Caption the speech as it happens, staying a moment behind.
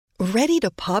Ready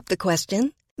to pop the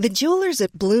question? The jewelers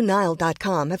at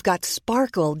BlueNile.com have got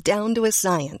sparkle down to a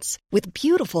science with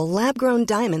beautiful lab-grown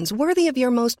diamonds worthy of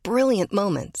your most brilliant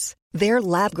moments. Their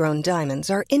lab-grown diamonds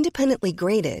are independently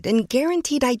graded and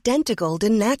guaranteed identical to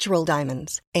natural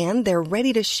diamonds, and they're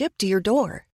ready to ship to your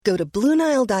door. Go to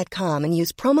BlueNile.com and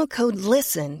use promo code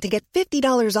LISTEN to get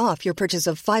 $50 off your purchase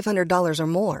of $500 or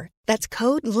more. That's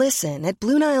code LISTEN at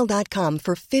BlueNile.com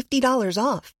for $50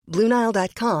 off.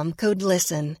 BlueNile.com, code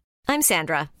LISTEN. I'm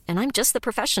Sandra, and I'm just the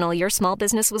professional your small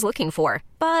business was looking for.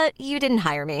 But you didn't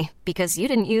hire me because you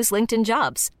didn't use LinkedIn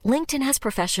Jobs. LinkedIn has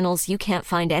professionals you can't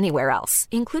find anywhere else,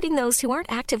 including those who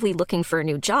aren't actively looking for a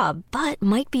new job, but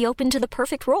might be open to the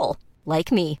perfect role,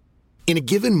 like me. In a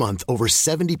given month, over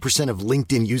 70% of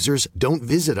LinkedIn users don't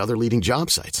visit other leading job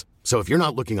sites. So if you're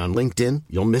not looking on LinkedIn,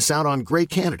 you'll miss out on great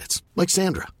candidates like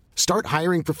Sandra. Start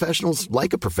hiring professionals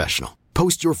like a professional.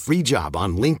 Post your free job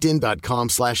on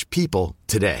linkedin.com/people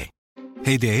today.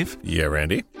 Hey, Dave. Yeah,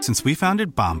 Randy. Since we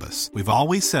founded Bombas, we've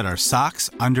always said our socks,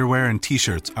 underwear, and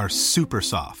T-shirts are super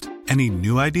soft. Any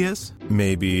new ideas?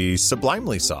 Maybe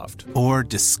sublimely soft. Or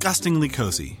disgustingly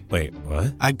cozy. Wait,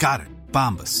 what? I got it.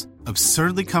 Bombas.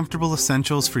 Absurdly comfortable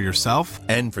essentials for yourself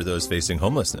and for those facing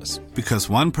homelessness. Because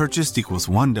one purchased equals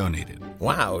one donated.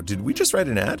 Wow, did we just write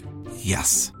an ad?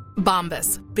 Yes.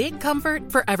 Bombas. Big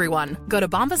comfort for everyone. Go to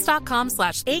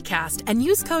bombas.com/ACAST and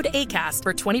use code ACAST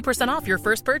for 20% off your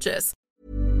first purchase.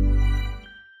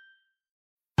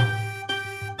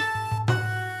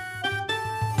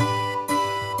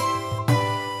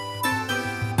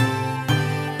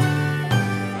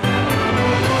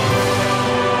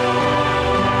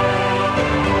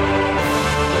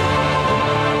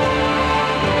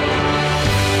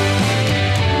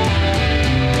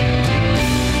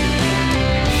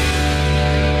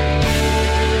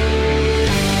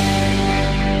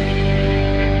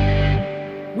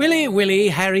 Willie,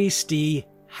 Harry, Stee,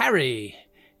 Harry.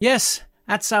 Yes,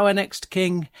 that's our next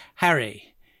king,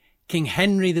 Harry. King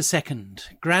Henry II,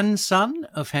 grandson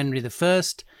of Henry I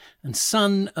and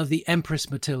son of the Empress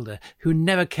Matilda, who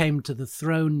never came to the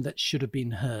throne that should have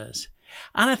been hers.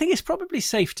 And I think it's probably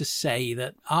safe to say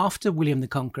that after William the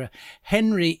Conqueror,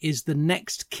 Henry is the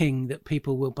next king that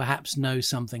people will perhaps know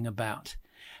something about.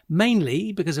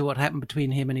 Mainly because of what happened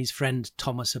between him and his friend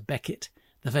Thomas à Becket,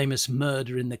 the famous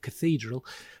murder in the cathedral,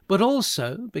 but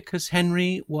also because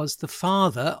Henry was the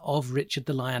father of Richard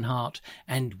the Lionheart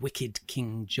and wicked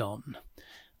King John.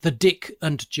 The Dick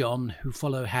and John who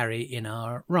follow Harry in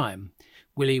our rhyme.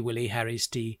 Willie, Harry,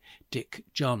 Stee, Dick,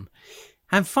 John.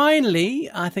 And finally,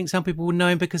 I think some people will know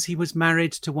him because he was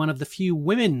married to one of the few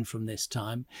women from this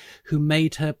time who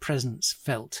made her presence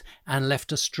felt and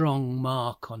left a strong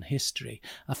mark on history.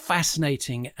 A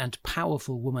fascinating and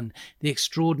powerful woman, the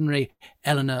extraordinary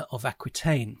Eleanor of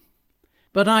Aquitaine.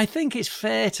 But I think it's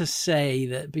fair to say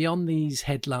that beyond these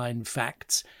headline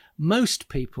facts, most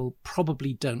people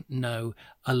probably don't know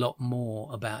a lot more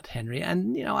about Henry.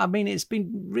 And, it's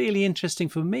been really interesting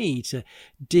for me to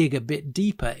dig a bit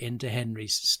deeper into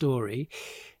Henry's story.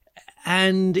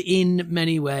 And in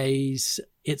many ways,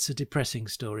 it's a depressing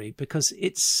story because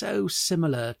it's so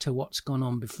similar to what's gone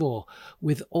on before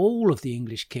with all of the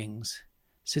English kings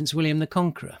since William the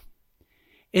Conqueror.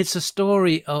 It's a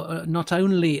story not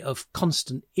only of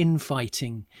constant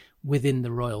infighting within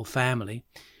the royal family,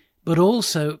 but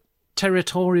also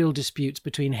territorial disputes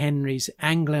between Henry's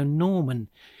Anglo-Norman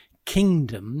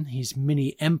kingdom, his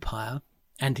mini-empire,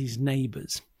 and his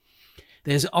neighbours.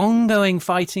 There's ongoing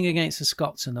fighting against the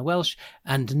Scots and the Welsh,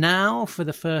 and now, for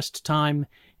the first time,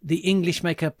 the English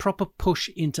make a proper push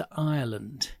into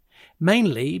Ireland,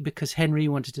 mainly because Henry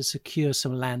wanted to secure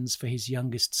some lands for his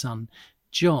youngest son,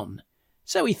 John,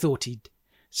 so he thought he'd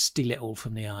steal it all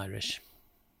from the Irish.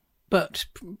 But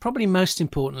probably most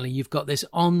importantly, you've got this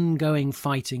ongoing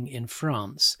fighting in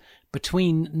France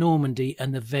between Normandy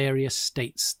and the various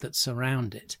states that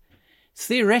surround it.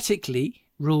 Theoretically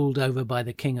ruled over by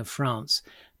the King of France,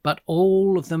 but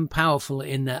all of them powerful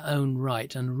in their own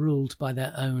right and ruled by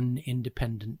their own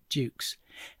independent dukes.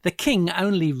 The king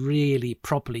only really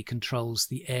properly controls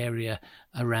the area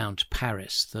around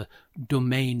Paris, the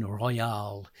Domaine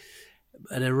Royal.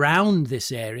 And around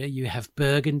this area, you have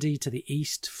Burgundy to the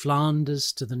east,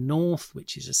 Flanders to the north,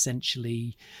 which is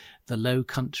essentially the Low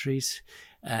Countries,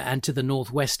 and to the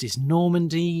northwest is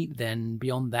Normandy, then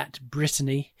beyond that,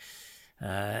 Brittany,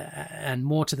 and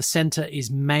more to the centre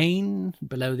is Maine,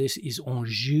 below this is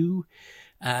Anjou,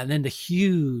 and then the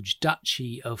huge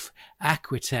Duchy of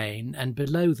Aquitaine, and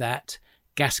below that,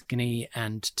 Gascony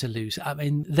and Toulouse. I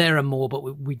mean, there are more,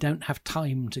 but we don't have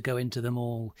time to go into them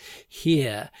all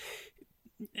here.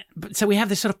 so we have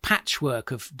this sort of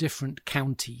patchwork of different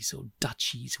counties or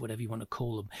duchies, whatever you want to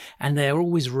call them, and they're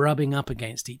always rubbing up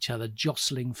against each other,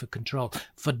 jostling for control,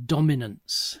 for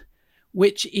dominance,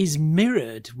 which is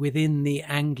mirrored within the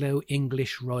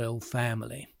Anglo-English royal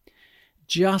family.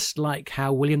 Just like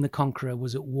how William the Conqueror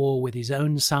was at war with his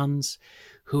own sons,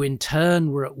 who in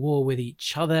turn were at war with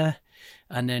each other,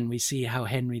 and then we see how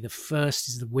Henry I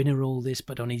is the winner of all this,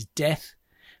 but on his death,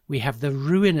 we have the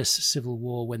ruinous civil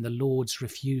war when the Lords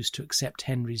refused to accept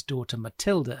Henry's daughter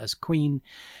Matilda as queen,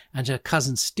 and her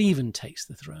cousin Stephen takes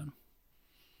the throne.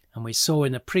 And we saw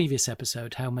in a previous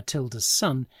episode how Matilda's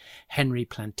son, Henry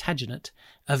Plantagenet,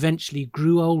 eventually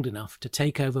grew old enough to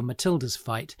take over Matilda's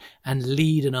fight and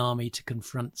lead an army to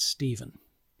confront Stephen.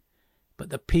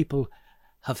 But the people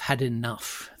have had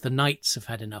enough. The knights have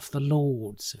had enough. The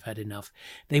lords have had enough.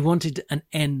 They wanted an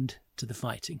end to the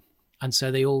fighting. And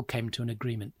so they all came to an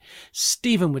agreement.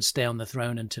 Stephen would stay on the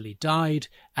throne until he died,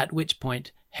 at which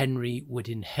point Henry would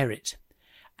inherit.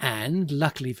 And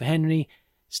luckily for Henry,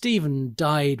 Stephen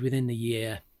died within the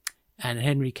year, and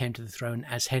Henry came to the throne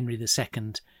as Henry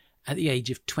II at the age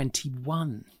of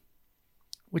 21,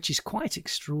 which is quite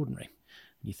extraordinary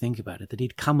when you think about it, that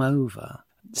he'd come over,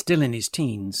 still in his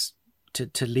teens,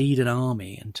 to lead an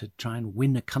army and to try and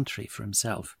win a country for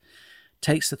himself.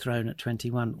 Takes the throne at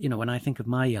 21. You know, when I think of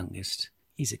my youngest,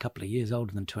 he's a couple of years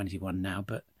older than 21 now,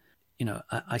 but, you know,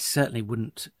 I certainly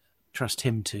wouldn't trust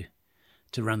him to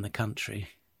run the country.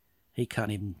 He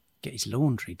can't even get his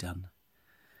laundry done.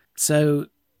 So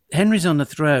Henry's on the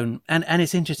throne, and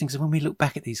it's interesting because when we look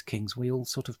back at these kings, we all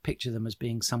sort of picture them as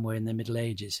being somewhere in their Middle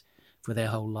Ages for their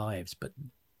whole lives. But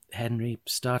Henry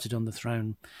started on the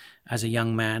throne as a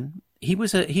young man. He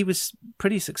was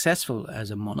pretty successful as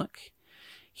a monarch.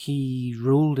 He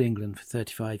ruled England for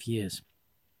 35 years,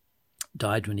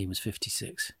 died when he was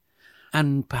 56.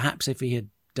 And perhaps if he had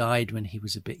died when he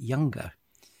was a bit younger,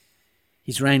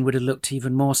 his reign would have looked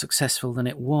even more successful than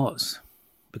it was.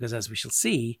 Because as we shall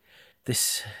see,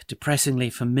 this depressingly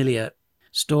familiar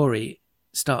story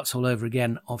starts all over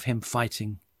again of him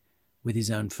fighting with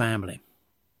his own family.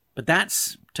 But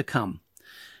that's to come.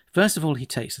 First of all, he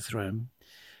takes the throne,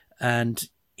 and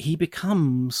he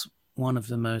becomes one of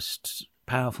the most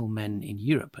powerful men in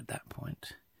Europe at that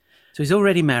point. So he's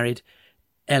already married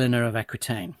Eleanor of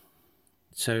Aquitaine.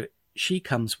 So she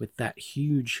comes with that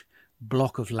huge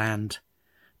block of land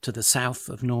to the south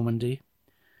of Normandy.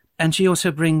 And she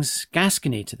also brings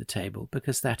Gascony to the table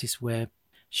because that is where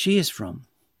she is from.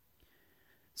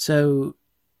 So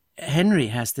Henry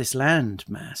has this land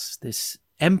mass, this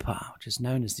empire, which is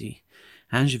known as the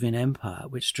Angevin Empire,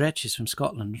 which stretches from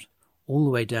Scotland all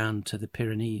the way down to the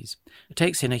Pyrenees. It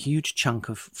takes in a huge chunk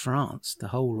of France, the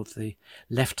whole of the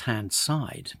left-hand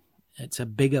side. It's a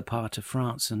bigger part of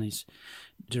France and is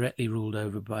directly ruled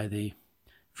over by the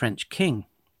French king.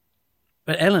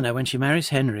 But Eleanor, when she marries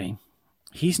Henry,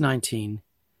 he's 19,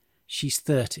 she's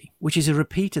 30, which is a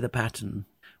repeat of the pattern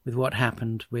with what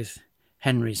happened with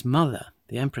Henry's mother,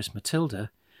 the Empress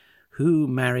Matilda, who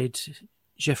married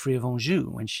Geoffrey of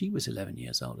Anjou when she was 11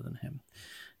 years older than him.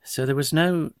 So there was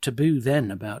no taboo then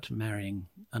about marrying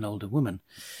an older woman,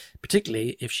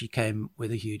 particularly if she came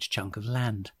with a huge chunk of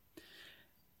land.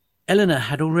 Eleanor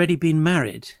had already been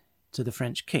married to the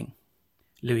French king,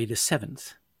 Louis VII.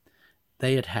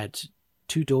 They had had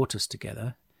 2 daughters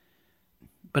together,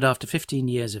 but after 15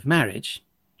 years of marriage,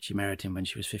 she married him when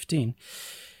she was 15,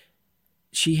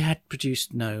 she had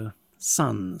produced no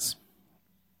sons,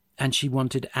 and she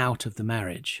wanted out of the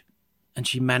marriage. And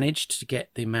she managed to get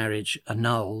the marriage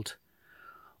annulled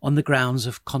on the grounds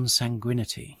of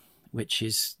consanguinity, which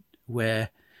is where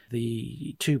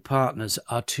the 2 partners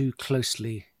are too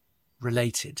closely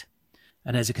related.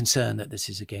 And there's a concern that this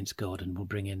is against God and will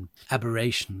bring in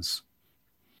aberrations.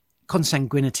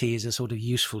 Consanguinity is a sort of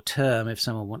useful term if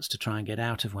someone wants to try and get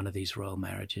out of one of these royal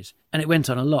marriages. And it went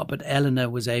on a lot, but Eleanor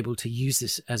was able to use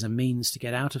this as a means to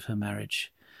get out of her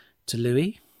marriage to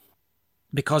Louis.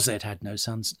 Because they'd had no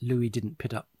sons, Louis didn't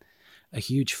put up a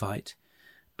huge fight,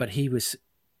 but he was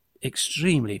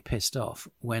extremely pissed off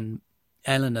when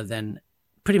Eleanor then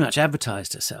pretty much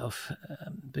advertised herself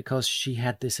because she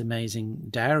had this amazing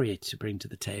dowry to bring to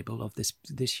the table of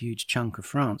this huge chunk of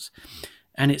France.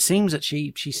 And it seems that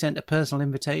she sent a personal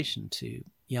invitation to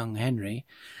young Henry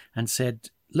and said,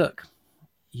 look,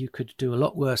 you could do a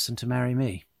lot worse than to marry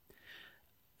me.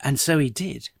 And so he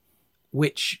did,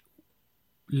 which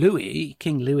Louis,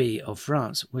 King Louis of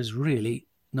France, was really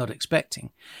not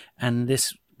expecting. And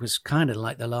this was kind of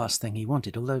like the last thing he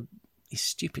wanted, although it's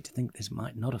stupid to think this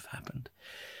might not have happened.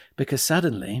 Because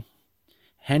suddenly,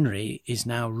 Henry is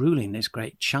now ruling this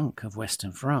great chunk of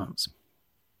Western France.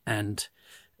 And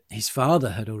his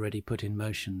father had already put in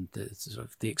motion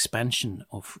the expansion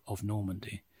of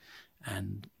Normandy.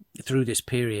 And through this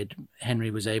period,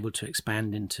 Henry was able to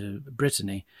expand into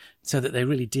Brittany, so that they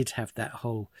really did have that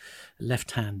whole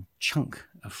left-hand chunk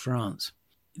of France.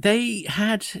 They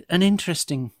had an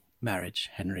interesting marriage,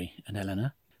 Henry and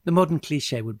Eleanor. The modern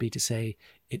cliché would be to say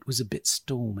it was a bit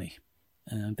stormy.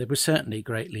 They were certainly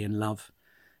greatly in love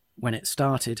when it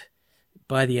started.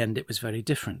 By the end, it was very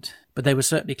different. But they were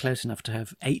certainly close enough to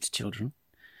have 8 children,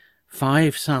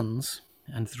 5 sons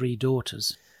and 3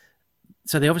 daughters.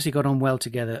 So they obviously got on well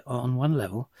together on one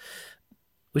level,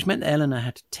 which meant that Eleanor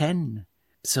had 10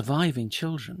 surviving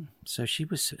children. So she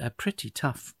was a pretty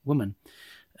tough woman.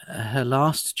 Her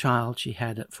last child she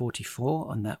had at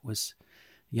 44, and that was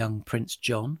young Prince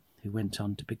John, who went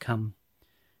on to become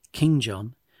King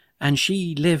John. And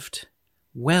she lived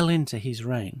well into his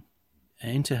reign,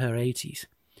 into her 80s.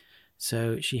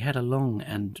 So she had a long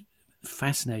and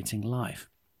fascinating life.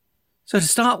 So to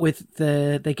start with,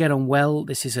 they get on well.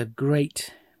 This is a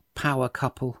great power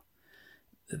couple.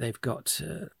 They've got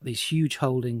these huge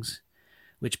holdings,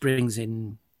 which brings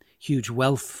in huge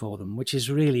wealth for them, which is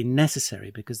really necessary,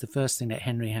 because the first thing that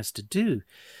Henry has to do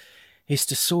is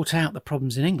to sort out the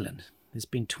problems in England. There's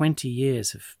been 20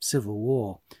 years of civil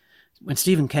war. When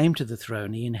Stephen came to the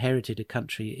throne, he inherited a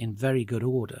country in very good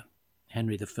order.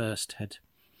 Henry I had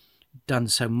done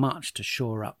so much to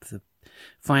shore up the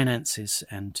finances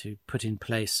and to put in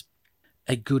place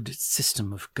a good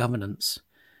system of governance.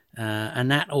 And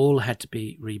that all had to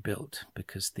be rebuilt,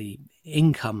 because the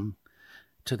income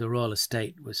to the royal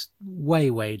estate was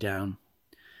way, way down.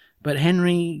 But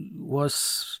Henry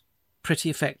was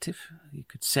pretty effective. You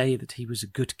could say that he was a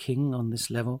good king on this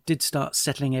level. Did start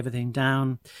settling everything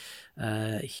down.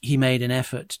 He made an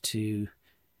effort to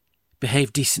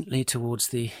behave decently towards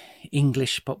the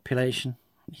English population.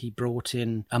 He brought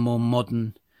in a more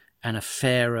modern and a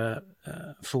fairer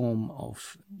form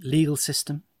of legal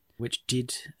system, which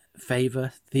did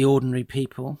favour the ordinary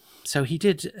people. So he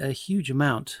did a huge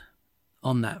amount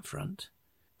on that front.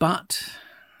 But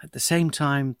at the same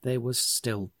time, there was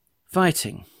still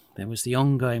fighting. There was the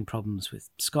ongoing problems with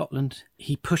Scotland.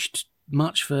 He pushed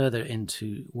much further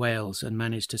into Wales and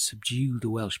managed to subdue the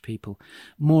Welsh people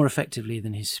more effectively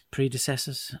than his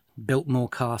predecessors, built more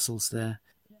castles there.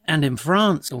 And in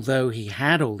France, although he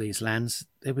had all these lands,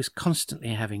 they was constantly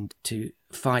having to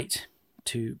fight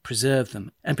to preserve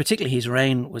them. And particularly his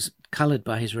reign was coloured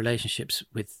by his relationships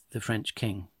with the French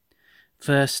king.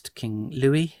 First King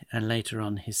Louis, and later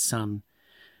on his son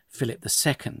Philip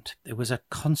II. There was a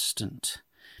constant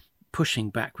pushing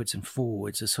backwards and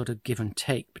forwards, a sort of give and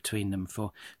take between them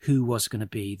for who was going to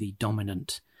be the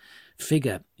dominant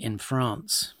figure in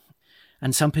France.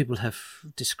 And some people have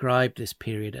described this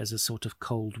period as a sort of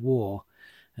Cold War,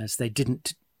 as they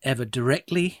didn't ever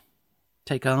directly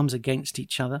take arms against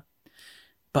each other,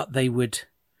 but they would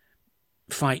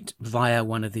fight via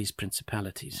one of these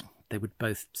principalities. They would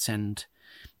both send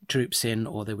troops in,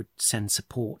 or they would send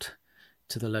support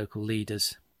to the local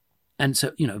leaders. And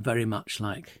so, very much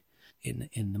like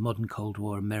in the modern Cold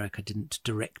War, America didn't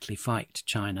directly fight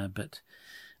China, but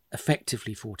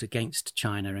effectively fought against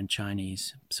China and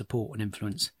Chinese support and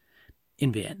influence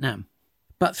in Vietnam.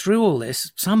 But through all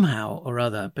this, somehow or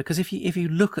other, because if you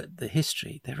look at the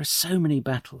history, there are so many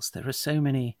battles, there are so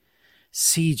many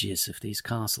sieges of these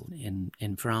castles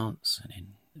in France and in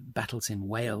battles in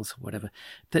Wales, whatever,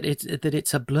 that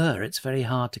it's a blur. It's very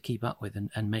hard to keep up with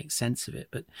and make sense of it.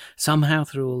 But somehow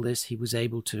through all this, he was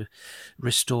able to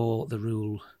restore the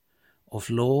rule of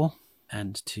law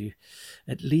and to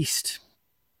at least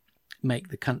make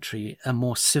the country a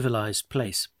more civilized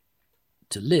place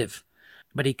to live.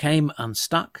 But he came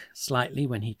unstuck slightly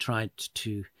when he tried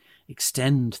to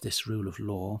extend this rule of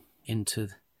law into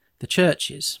the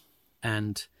churches.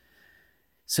 And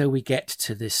so we get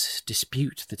to this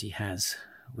dispute that he has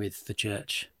with the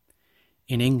church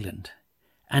in England.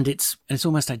 And it's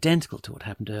almost identical to what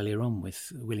happened earlier on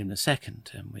with William II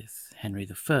and with Henry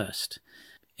I,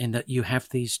 in that you have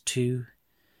these two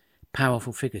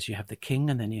powerful figures. You have the king,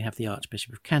 and then you have the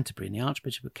Archbishop of Canterbury. And the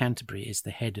Archbishop of Canterbury is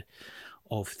the head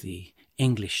of the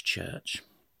English church.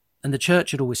 And the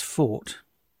church had always fought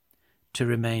to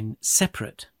remain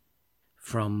separate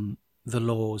from the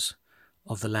laws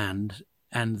of the land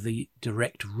and the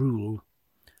direct rule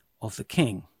of the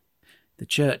king. The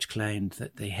church claimed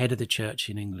that the head of the church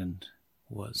in England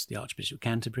was the Archbishop of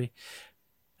Canterbury,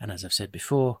 and as I've said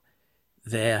before,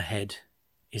 their head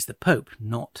is the Pope,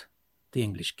 not the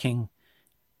English king,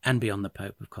 and beyond the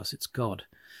Pope, of course, it's God.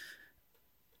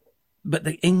 But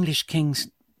the English kings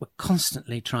were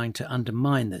constantly trying to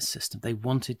undermine this system. They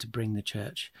wanted to bring the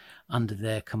church under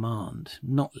their command,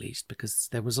 not least because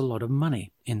there was a lot of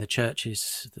money in the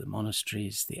churches, the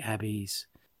monasteries, the abbeys,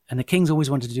 and the kings always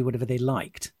wanted to do whatever they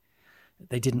liked.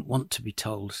 They didn't want to be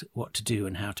told what to do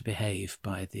and how to behave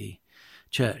by the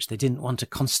church. They didn't want to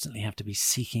constantly have to be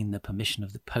seeking the permission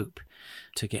of the Pope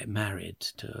to get married,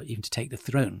 even to take the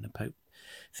throne. The Pope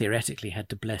theoretically had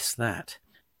to bless that.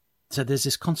 So there's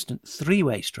this constant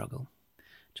three-way struggle,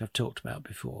 which I've talked about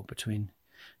before, between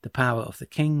the power of the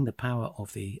king, the power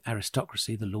of the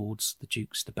aristocracy, the lords, the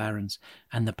dukes, the barons,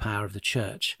 and the power of the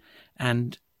church.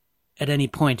 And at any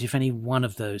point, if any one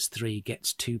of those three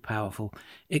gets too powerful,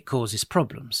 it causes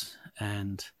problems.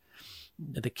 And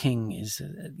the king is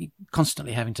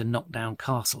constantly having to knock down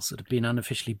castles that have been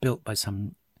unofficially built by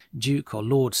some duke or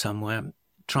lord somewhere,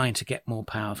 trying to get more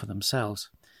power for themselves.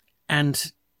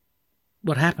 And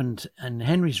what happened in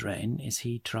Henry's reign is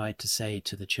he tried to say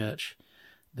to the church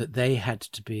that they had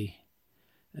to be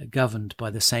governed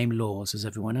by the same laws as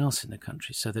everyone else in the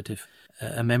country, so that if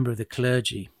a member of the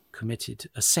clergy committed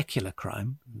a secular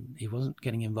crime, he wasn't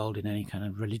getting involved in any kind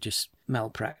of religious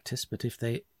malpractice, but if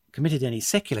they committed any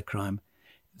secular crime,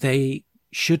 they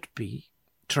should be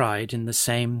tried in the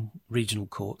same regional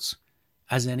courts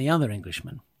as any other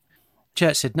Englishman. The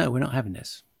church said, no, we're not having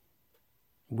this.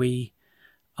 We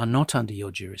are not under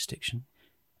your jurisdiction.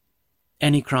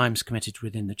 Any crimes committed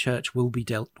within the church will be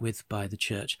dealt with by the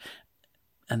church.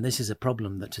 And this is a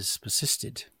problem that has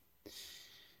persisted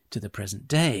to the present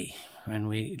day. When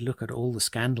we look at all the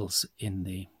scandals in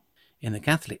the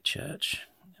Catholic Church,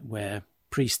 where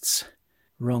priests'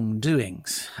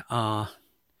 wrongdoings are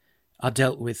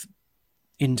dealt with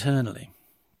internally.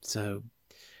 So,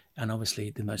 and obviously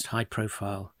the most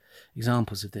high-profile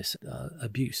examples of this are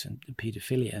abuse and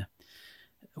paedophilia,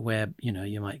 where,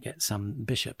 you might get some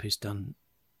bishop who's done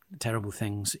terrible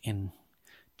things in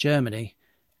Germany,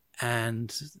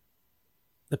 and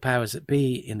the powers that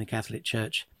be in the Catholic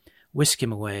Church whisk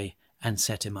him away and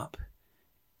set him up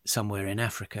somewhere in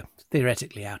Africa,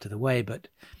 theoretically out of the way, but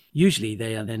usually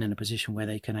they are then in a position where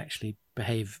they can actually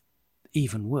behave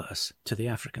even worse to the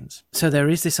Africans. So there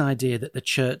is this idea that the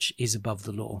church is above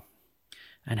the law,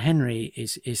 and Henry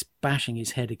is bashing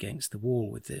his head against the wall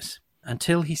with this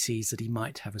until he sees that he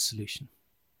might have a solution.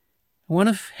 One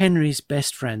of Henry's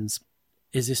best friends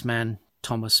is this man,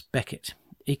 Thomas Becket.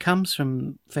 He comes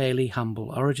from fairly humble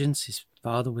origins. His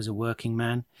father was a working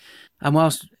man, and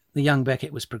whilst the young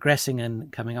Becket was progressing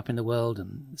and coming up in the world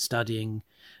and studying,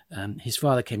 his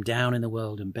father came down in the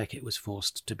world, and Becket was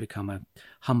forced to become a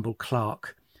humble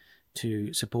clerk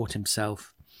to support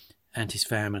himself and his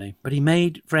family. But he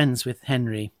made friends with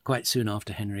Henry quite soon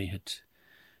after Henry had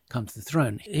come to the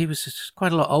throne. He was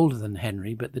quite a lot older than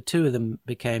Henry, but the two of them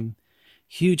became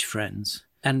huge friends.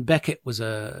 And Becket was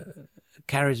a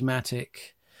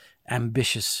charismatic,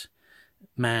 ambitious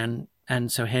man,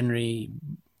 and so Henry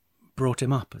brought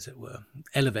him up, as it were,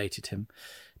 elevated him,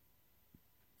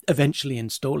 eventually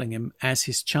installing him as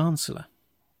his chancellor.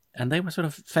 And they were sort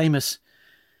of famous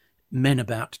men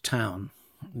about town,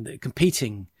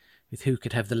 competing with who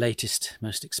could have the latest,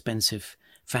 most expensive,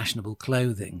 fashionable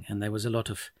clothing. And there was a lot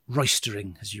of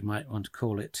roistering, as you might want to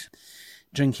call it,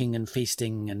 drinking and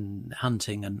feasting and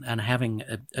hunting and having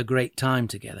a great time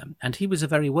together. And he was a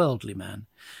very worldly man,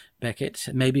 Becket,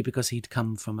 maybe because he'd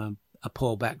come from a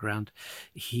poor background.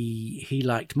 He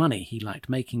liked money. He liked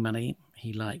making money.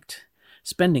 He liked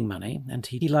spending money, and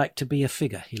he liked to be a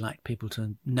figure. He liked people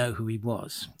to know who he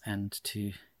was and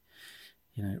to,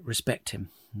 respect him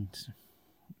and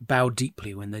bow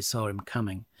deeply when they saw him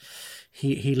coming.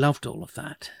 He loved all of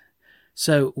that.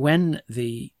 So when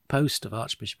the post of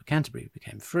Archbishop of Canterbury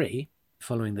became free,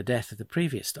 following the death of the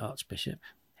previous archbishop,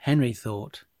 Henry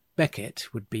thought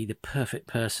Becket would be the perfect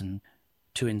person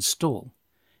to install.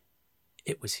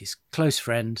 It was his close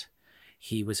friend.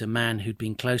 He was a man who'd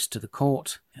been close to the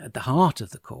court, at the heart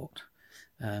of the court.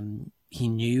 He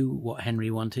knew what Henry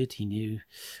wanted. He knew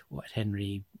what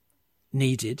Henry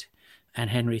needed. And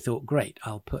Henry thought, great,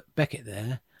 I'll put Becket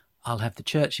there. I'll have the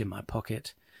church in my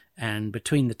pocket. And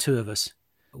between the two of us,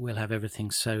 we'll have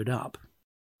everything sewed up.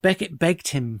 Becket begged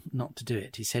him not to do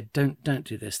it. He said, don't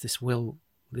do this. This will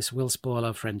spoil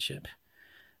our friendship.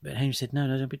 But Henry said,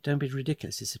 no, don't be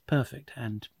ridiculous. This is perfect.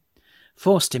 And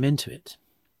forced him into it.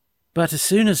 But as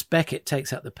soon as Becket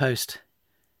takes up the post,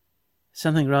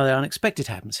 something rather unexpected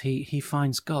happens. He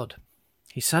finds God.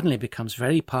 He suddenly becomes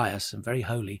very pious and very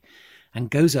holy and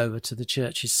goes over to the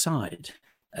church's side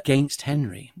against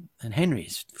Henry. And Henry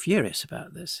is furious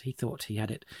about this. He thought he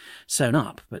had it sewn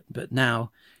up, but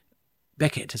now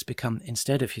Becket has become,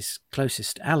 instead of his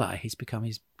closest ally, he's become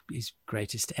his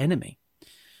greatest enemy.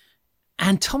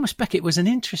 And Thomas Becket was an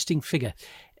interesting figure.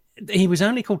 He was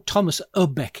only called Thomas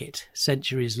Becket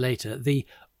centuries later. The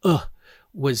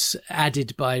was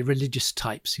added by religious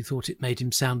types who thought it made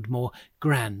him sound more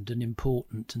grand and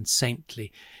important and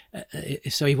saintly.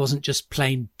 So he wasn't just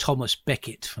plain Thomas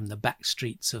Becket from the back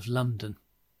streets of London.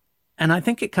 And I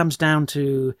think it comes down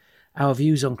to our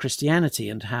views on Christianity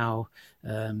and how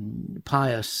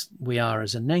pious we are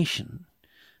as a nation.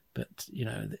 But, you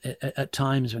know, at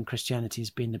times when Christianity has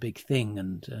been the big thing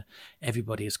and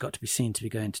everybody has got to be seen to be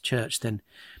going to church, then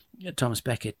Thomas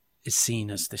Becket is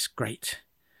seen as this great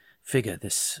figure,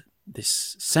 this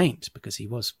saint, because he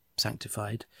was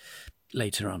sanctified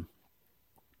later on.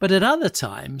 But at other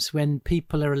times, when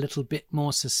people are a little bit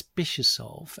more suspicious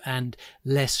of and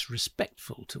less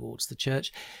respectful towards the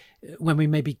church, when we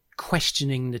may be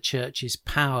questioning the church's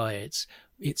power,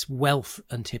 its wealth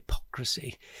and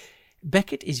hypocrisy,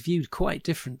 Becket is viewed quite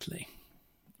differently.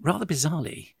 Rather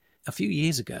bizarrely, a few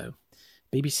years ago,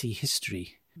 BBC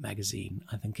History magazine,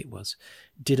 I think it was,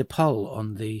 did a poll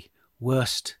on the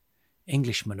worst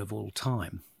Englishman of all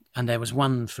time, and there was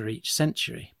one for each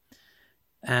century.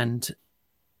 And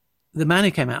the man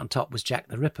who came out on top was Jack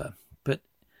the Ripper, but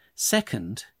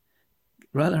second,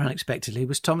 rather unexpectedly,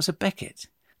 was Thomas à Becket.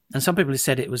 And some people have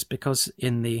said it was because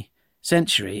in the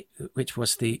century, which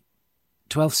was the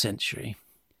 12th century,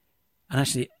 and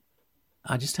actually,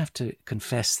 I just have to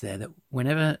confess there that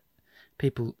whenever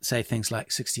people say things like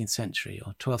 16th century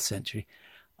or 12th century,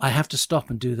 I have to stop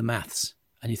and do the maths.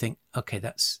 And you think, okay,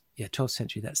 12th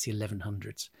century, that's the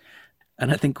 1100s.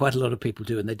 And I think quite a lot of people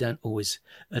do, and they don't always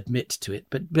admit to it.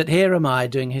 But here am I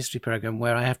doing a history program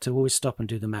where I have to always stop and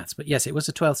do the maths. But yes, it was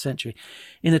the 12th century.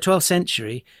 In the 12th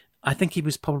century, I think he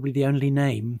was probably the only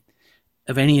name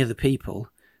of any of the people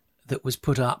that was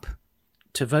put up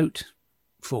to vote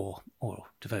for or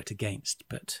to vote against.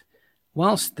 But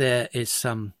whilst there is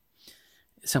some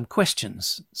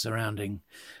questions surrounding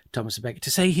Thomas à Becket,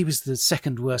 to say he was the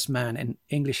second worst man in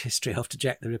English history after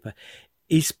Jack the Ripper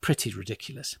is pretty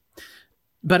ridiculous.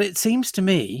 But it seems to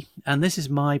me, and this is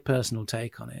my personal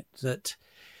take on it, that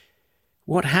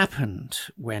what happened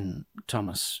when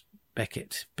Thomas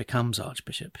Becket becomes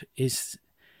Archbishop is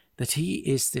that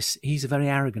he's a very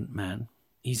arrogant man,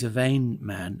 he's a vain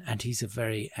man, and he's a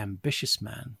very ambitious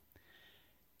man.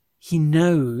 He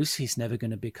knows he's never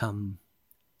going to become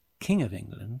King of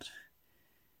England.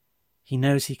 He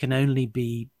knows he can only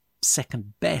be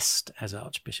second best as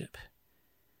Archbishop.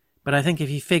 But I think if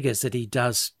he figures that he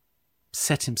does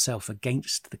set himself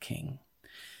against the king,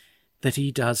 that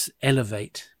he does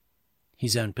elevate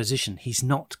his own position, he's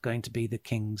not going to be the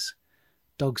king's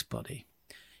dog's body,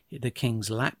 the king's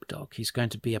lapdog. He's going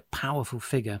to be a powerful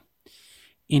figure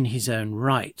in his own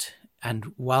right.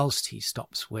 And whilst he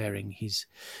stops wearing his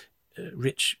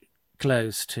rich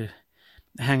clothes to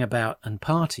hang about and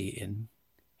party in,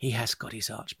 he has got his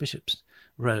archbishop's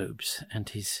robes and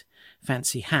his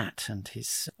fancy hat and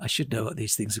his, I should know what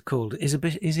these things are called. Is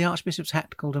the archbishop's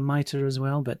hat called a mitre as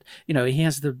well? But, you know, he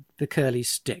has the curly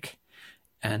stick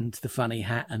and the funny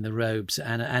hat and the robes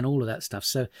and all of that stuff.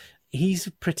 So he's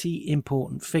a pretty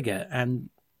important figure. And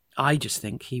I just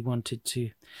think he wanted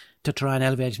to try and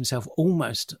elevate himself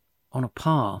almost on a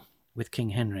par with King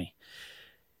Henry.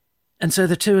 And so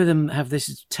the two of them have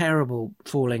this terrible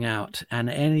falling out, and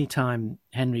any time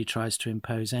Henry tries to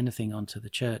impose anything onto the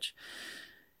church,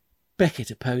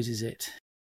 Becket opposes it.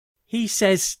 He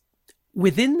says,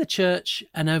 within the church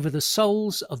and over the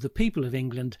souls of the people of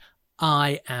England,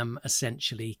 I am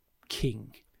essentially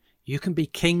king. You can be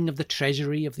king of the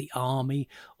treasury, of the army,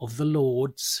 of the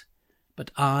lords,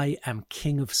 but I am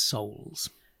king of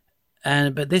souls.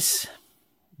 But this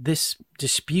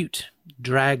dispute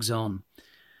drags on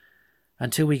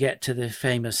until we get to the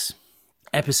famous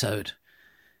episode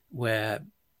where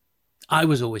I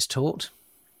was always taught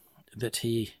that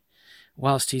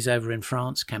whilst he's over in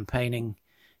France campaigning,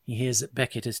 he hears that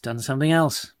Becket has done something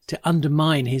else to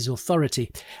undermine his authority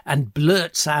and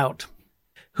blurts out,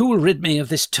 "Who will rid me of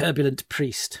this turbulent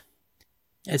priest?"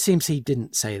 It seems he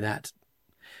didn't say that.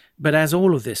 But as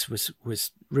all of this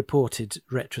was reported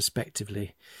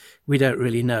retrospectively, we don't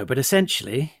really know. But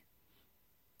essentially,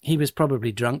 he was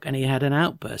probably drunk and he had an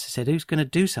outburst. He said, who's going to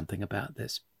do something about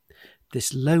this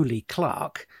lowly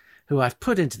clerk who I've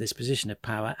put into this position of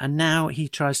power, and now he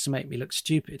tries to make me look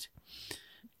stupid?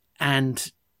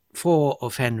 And 4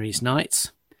 of Henry's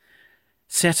knights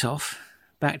set off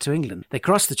back to England. They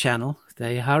cross the Channel.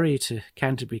 They hurry to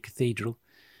Canterbury Cathedral.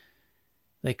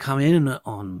 They come in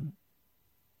on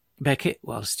Becket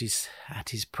whilst he's at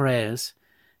his prayers.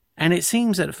 And it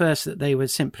seems at first that they were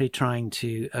simply trying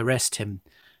to arrest him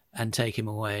and take him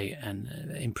away and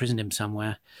imprison him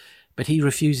somewhere. But he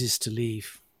refuses to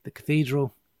leave the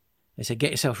cathedral. They say, get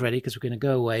yourself ready because we're going to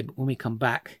go away, but when we come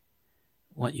back,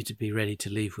 I want you to be ready to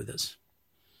leave with us.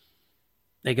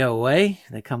 They go away,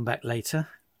 they come back later.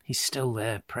 He's still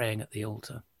there praying at the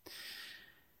altar.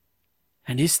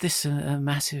 And is this a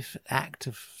massive act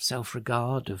of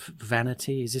self-regard, of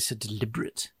vanity? Is this a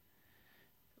deliberate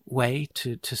way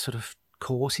to sort of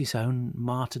cause his own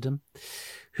martyrdom?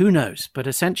 Who knows? But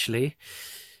essentially,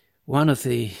 one of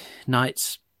the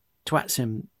knights twats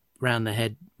him round the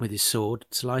head with his sword,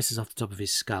 slices off the top of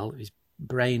his skull, his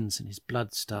brains and his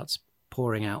blood starts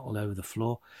pouring out all over the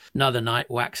floor. Another knight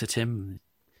whacks at him.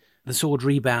 The sword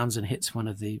rebounds and hits one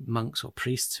of the monks or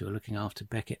priests who are looking after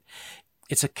Becket.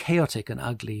 It's a chaotic and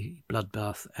ugly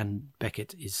bloodbath, and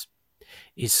Becket is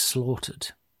slaughtered.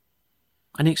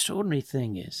 An extraordinary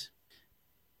thing is,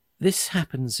 this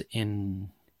happens in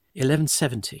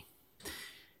 1170.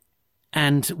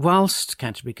 And whilst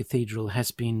Canterbury Cathedral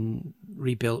has been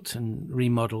rebuilt and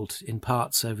remodelled in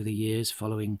parts over the years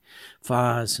following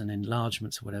fires and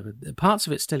enlargements or whatever, parts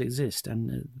of it still exist.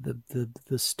 And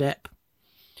the step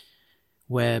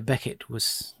where Becket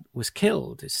was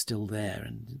killed is still there,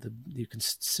 and you can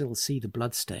still see the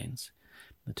bloodstains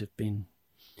that have been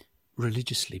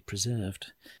religiously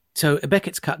preserved. So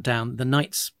Becket's cut down, the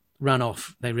knights run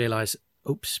off, they realise,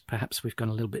 oops, perhaps we've gone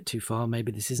a little bit too far,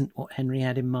 maybe this isn't what Henry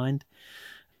had in mind.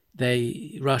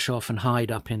 They rush off and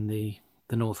hide up in the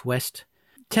northwest.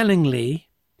 Tellingly,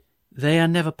 they are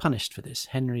never punished for this.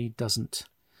 Henry doesn't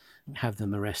have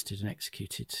them arrested and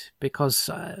executed because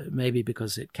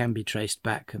it can be traced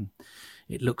back, and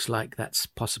it looks like that's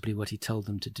possibly what he told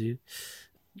them to do.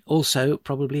 Also,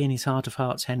 probably in his heart of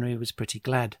hearts, Henry was pretty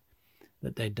glad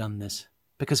that they'd done this,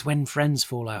 because when friends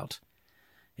fall out,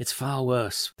 it's far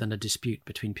worse than a dispute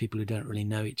between people who don't really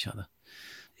know each other.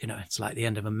 You know, it's like the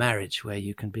end of a marriage where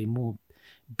you can be more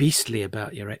beastly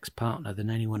about your ex-partner than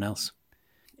anyone else.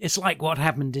 It's like what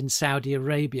happened in Saudi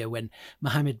Arabia when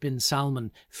Mohammed bin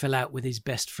Salman fell out with his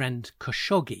best friend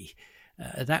Khashoggi.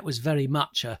 That was very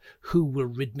much a who will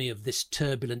rid me of this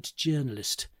turbulent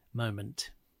journalist moment.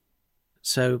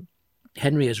 So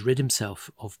Henry has rid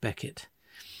himself of Becket.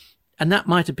 And that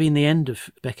might have been the end of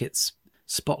Becket's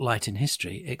spotlight in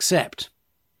history, except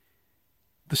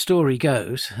the story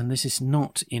goes, and this is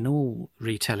not in all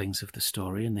retellings of the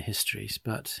story and the histories,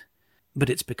 but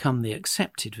it's become the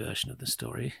accepted version of the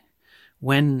story.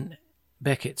 When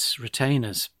Becket's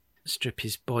retainers strip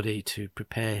his body to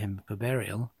prepare him for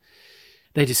burial,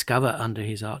 they discover under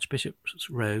his archbishop's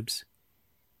robes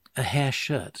a hair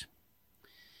shirt,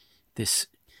 this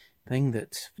thing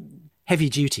that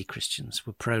heavy-duty Christians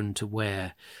were prone to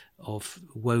wear, of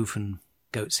woven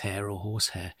goat's hair or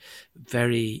horsehair,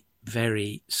 very,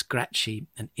 very scratchy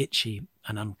and itchy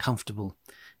and uncomfortable,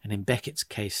 and in Becket's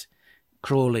case,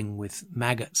 crawling with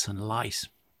maggots and lice,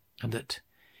 and that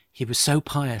he was so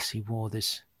pious he wore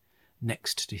this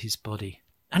next to his body.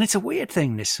 And it's a weird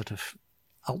thing, this sort of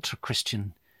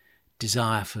ultra-Christian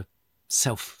desire for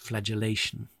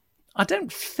self-flagellation. I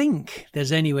don't think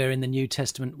there's anywhere in the New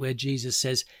Testament where Jesus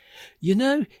says, you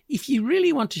know, if you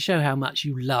really want to show how much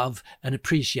you love and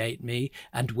appreciate me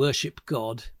and worship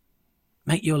God,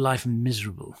 make your life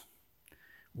miserable.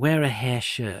 Wear a hair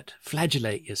shirt,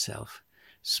 flagellate yourself,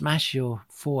 smash your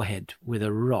forehead with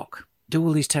a rock, do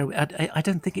all these terrible... I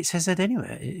don't think it says that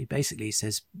anywhere. It basically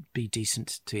says, be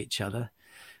decent to each other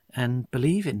and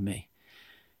believe in me.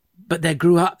 But there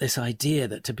grew up this idea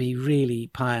that to be really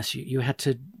pious, you had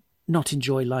to not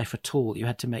enjoy life at all. You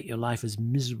had to make your life as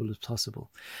miserable as possible.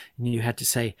 And you had to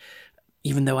say,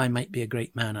 even though I might be a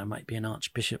great man, I might be an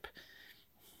archbishop,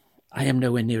 I am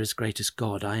nowhere near as great as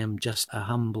God. I am just a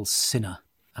humble sinner.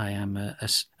 I am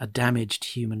a damaged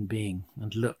human being.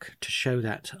 And look, to show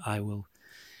that, I will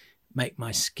make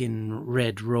my skin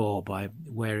red raw by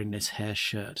wearing this hair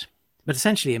shirt. But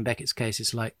essentially, in Becket's case,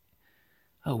 it's like,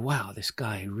 oh, wow, this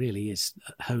guy really is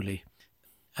holy.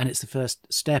 And it's the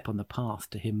first step on the path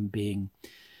to him being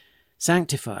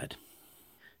sanctified.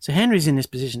 So Henry's in this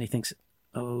position. He thinks,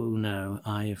 oh, no,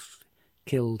 I have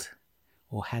killed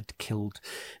or had killed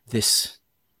this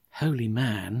holy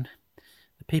man.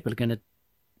 The people are going to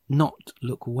not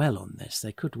look well on this.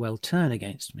 They could well turn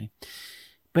against me.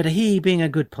 But he, being a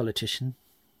good politician,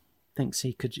 thinks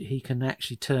he can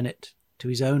actually turn it to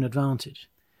his own advantage.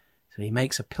 So he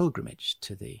makes a pilgrimage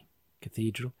to the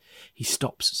cathedral. He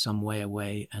stops some way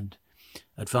away and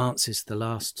advances the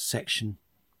last section,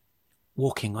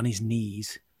 walking on his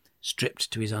knees,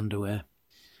 stripped to his underwear,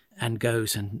 and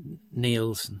goes and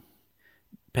kneels and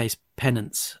pays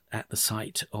penance at the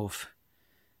site of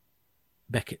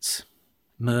Becket's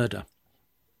murder.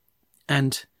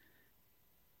 And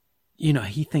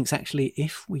he thinks actually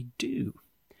if we do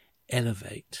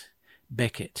elevate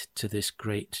Becket to this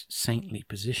great saintly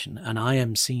position, and I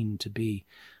am seen to be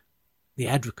the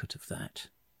advocate of that,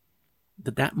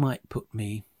 that might put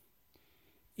me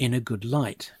in a good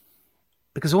light.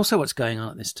 Because also what's going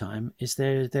on at this time is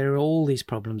there are all these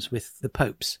problems with the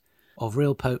popes, of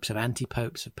real popes, of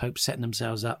anti-popes, of popes setting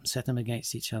themselves up and setting them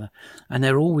against each other. And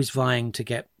they're always vying to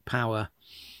get power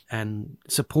and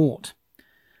support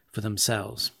for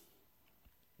themselves.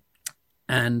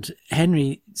 And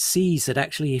Henry sees that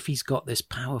actually if he's got this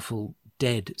powerful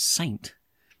dead saint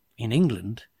in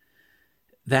England,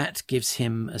 that gives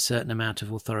him a certain amount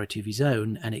of authority of his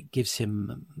own, and it gives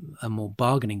him a more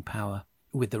bargaining power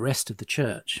with the rest of the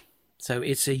church. So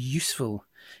it's a useful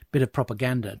bit of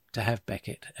propaganda to have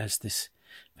Becket as this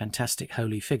fantastic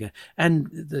holy figure. And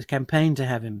the campaign to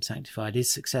have him sanctified is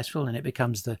successful, and it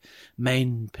becomes the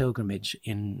main pilgrimage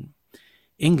in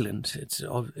England. It's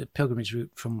a pilgrimage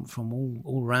route from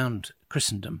all around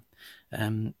Christendom,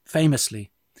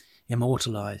 famously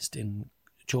immortalised in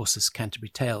Chaucer's Canterbury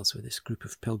Tales, with this group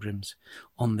of pilgrims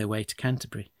on their way to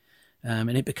Canterbury.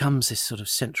 And it becomes this sort of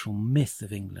central myth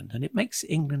of England, and it makes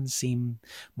England seem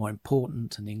more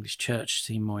important and the English church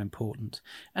seem more important,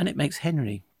 and it makes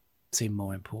Henry seem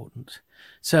more important.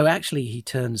 So actually he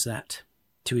turns that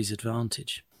to his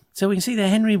advantage. So we can see that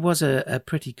Henry was a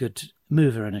pretty good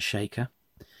mover and a shaker,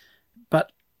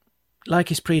 but like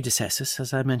his predecessors,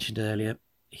 as I mentioned earlier,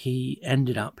 he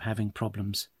ended up having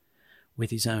problems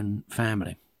with his own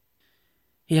family.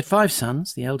 He had 5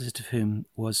 sons, the eldest of whom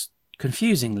was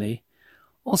confusingly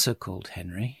also called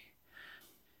Henry,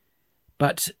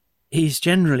 but he's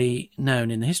generally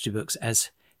known in the history books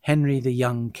as Henry the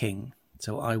Young King.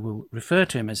 So I will refer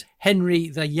to him as Henry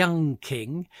the Young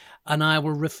King, and I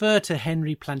will refer to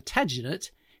Henry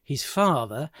Plantagenet, his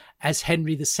father, as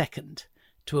Henry II,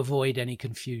 to avoid any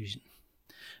confusion.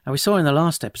 Now, we saw in the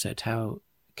last episode how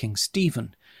King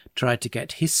Stephen tried to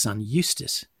get his son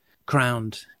Eustace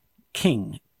crowned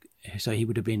king, so he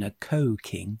would have been a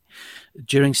co-king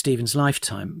during Stephen's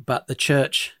lifetime, but the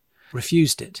church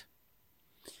refused it.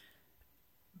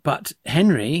 But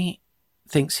Henry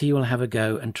thinks he will have a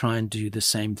go and try and do the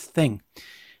same thing.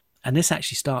 And this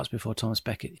actually starts before Thomas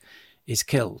Becket is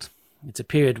killed. It's a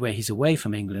period where he's away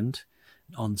from England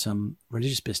on some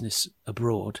religious business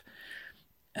abroad,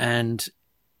 and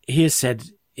he has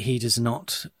said he does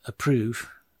not approve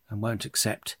and won't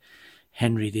accept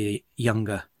Henry the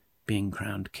Younger being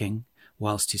crowned king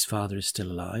whilst his father is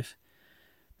still alive.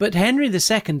 But Henry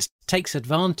II takes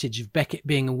advantage of Becket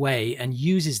being away and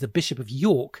uses the Bishop of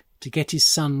York to get his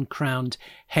son crowned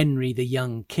Henry the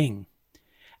Young King.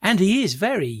 And he is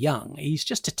very young. He's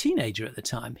just a teenager at the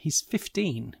time. He's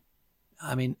 15.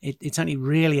 I mean, it's only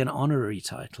really an honorary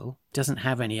title. It doesn't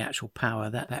have any actual power.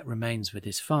 That remains with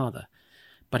his father.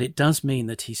 But it does mean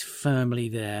that he's firmly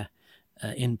there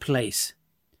in place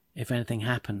if anything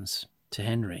happens to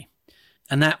Henry.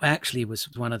 And that actually was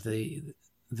one of the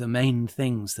main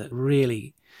things that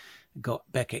really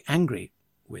got Becket angry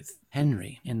with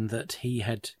Henry, in that he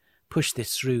had pushed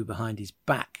this through behind his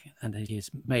back and he has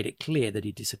made it clear that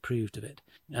he disapproved of it.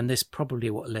 And this probably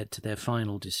what led to their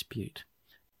final dispute.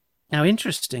 Now,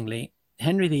 interestingly,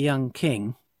 Henry the Young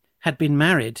King had been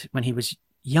married when he was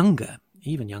younger,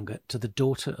 even younger, to the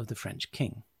daughter of the French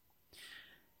king.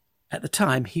 At the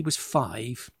time, he was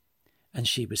 5 and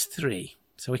she was 3.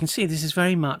 So we can see this is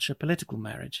very much a political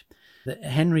marriage, that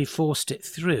Henry forced it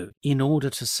through in order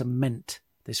to cement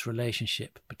this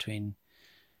relationship between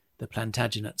the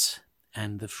Plantagenets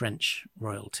and the French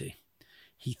royalty.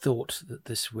 He thought that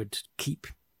this would keep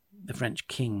the French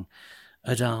king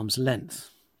at arm's length.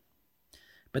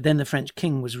 But then the French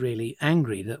king was really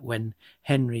angry that when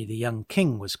Henry the Young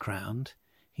King was crowned,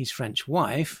 his French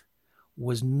wife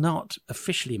was not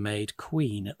officially made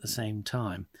queen at the same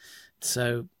time.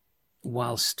 So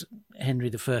whilst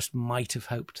Henry I might have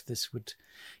hoped this would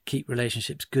keep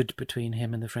relationships good between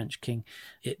him and the French king,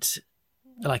 it,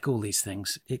 like all these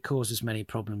things, it caused as many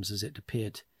problems as it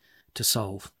appeared to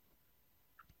solve.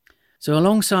 So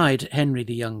alongside Henry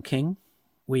the Young King,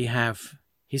 we have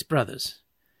his brothers,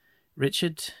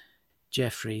 Richard,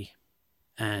 Geoffrey,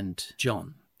 and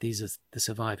John. These are the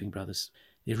surviving brothers.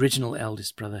 The original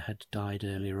eldest brother had died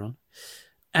earlier on.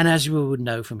 And as you would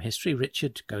know from history,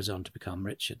 Richard goes on to become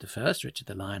Richard I, Richard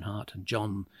the Lionheart, and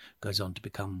John goes on to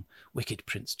become Wicked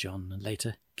Prince John, and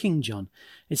later King John.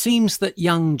 It seems that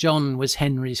young John was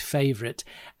Henry's favourite,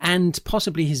 and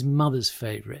possibly his mother's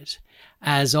favourite,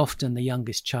 as often the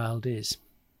youngest child is.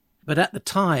 But at the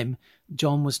time,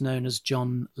 John was known as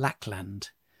John Lackland,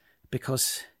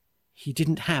 because he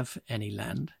didn't have any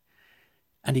land,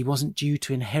 and he wasn't due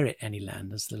to inherit any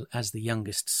land as the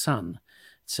youngest son.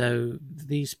 So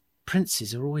these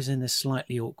princes are always in this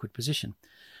slightly awkward position.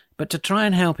 But to try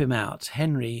and help him out,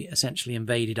 Henry essentially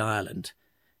invaded Ireland,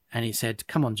 and he said,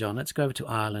 come on, John, let's go over to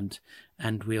Ireland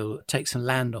and we'll take some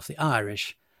land off the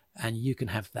Irish and you can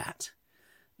have that.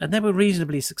 And they were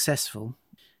reasonably successful.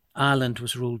 Ireland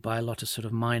was ruled by a lot of sort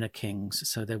of minor kings,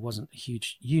 so there wasn't a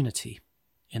huge unity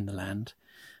in the land.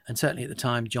 And certainly at the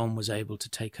time, John was able to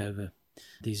take over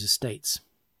these estates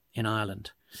in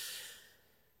Ireland.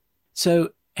 So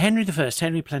Henry I,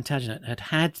 Henry Plantagenet,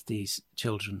 had these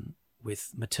children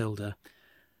with Matilda,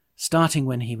 starting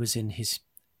when he was in his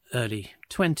early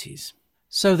 20s.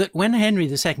 So that when Henry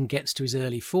II gets to his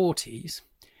early 40s,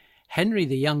 Henry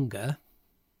the Younger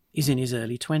is in his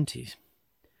early 20s.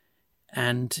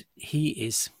 And he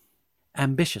is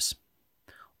ambitious.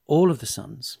 All of the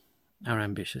sons are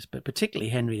ambitious, but particularly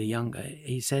Henry the Younger.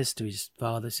 He says to his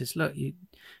father, look,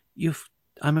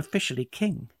 I'm officially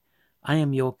king. I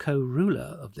am your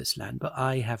co-ruler of this land, but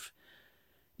I have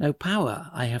no power.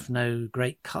 I have no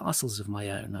great castles of my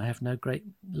own. I have no great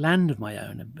land of my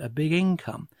own, a big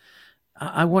income.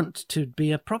 I want to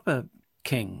be a proper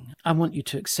king. I want you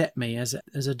to accept me as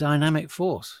a dynamic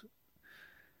force.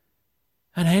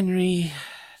 And Henry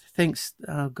thinks,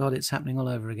 oh God, it's happening all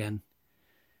over again.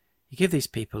 You give these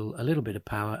people a little bit of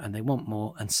power and they want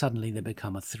more, and suddenly they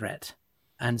become a threat.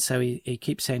 And so he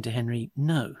keeps saying to Henry,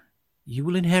 no, you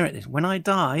will inherit this. When I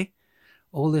die,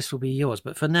 all this will be yours.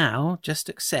 But for now, just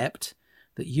accept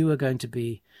that you are going to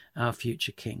be our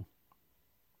future king.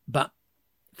 But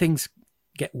things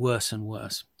get worse and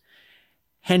worse.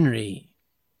 Henry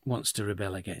wants to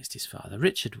rebel against his father.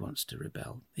 Richard wants to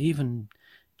rebel. Even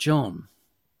John.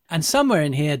 And somewhere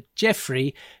in here,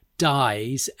 Geoffrey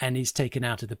dies and is taken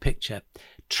out of the picture,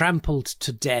 trampled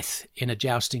to death in a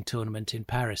jousting tournament in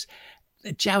Paris.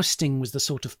 Jousting was the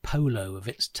sort of polo of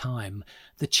its time,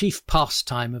 the chief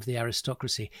pastime of the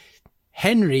aristocracy.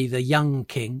 Henry, the young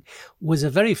king, was a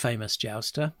very famous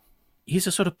jouster. He's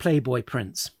a sort of playboy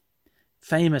prince,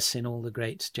 famous in all the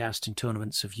great jousting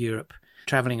tournaments of Europe,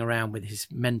 travelling around with his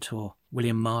mentor,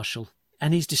 William Marshall.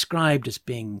 And he's described as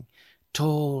being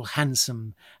tall,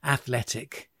 handsome,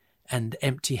 athletic, and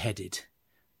empty-headed.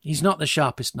 He's not the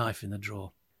sharpest knife in the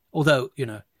drawer, although,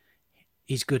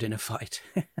 he's good in a fight.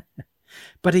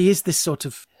 But he is this sort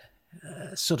of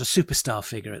superstar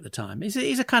figure at the time.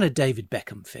 He's a kind of David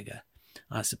Beckham figure,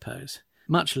 I suppose.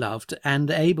 Much loved and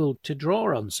able to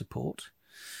draw on support.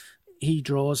 He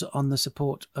draws on the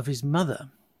support of his mother,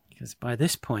 because by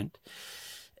this point,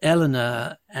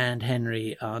 Eleanor and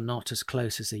Henry are not as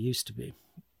close as they used to be.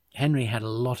 Henry had a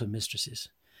lot of mistresses,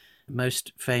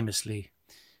 most famously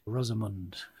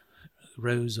Rosamund,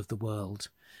 Rose of the World,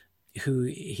 who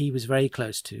he was very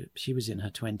close to. She was in her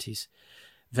 20s,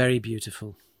 very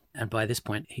beautiful. And by this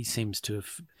point, he seems to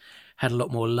have had a lot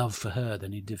more love for her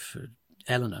than he did for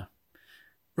Eleanor.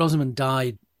 Rosamund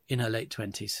died in her late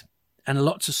 20s, and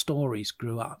lots of stories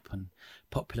grew up, and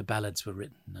popular ballads were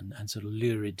written, and sort of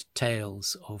lurid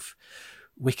tales of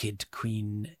wicked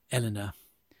Queen Eleanor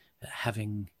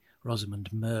having Rosamund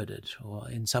murdered, or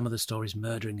in some of the stories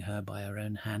murdering her by her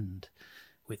own hand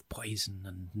with poison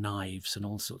and knives and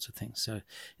all sorts of things. So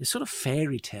this sort of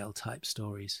fairy tale type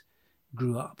stories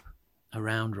grew up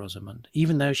around Rosamund,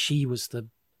 even though she was the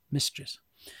mistress.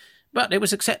 But it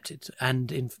was accepted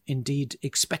and indeed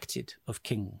expected of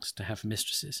kings to have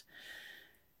mistresses.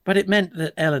 But it meant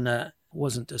that Eleanor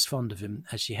wasn't as fond of him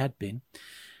as she had been,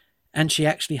 and she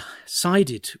actually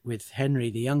sided with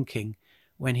Henry the young king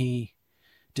when he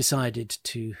decided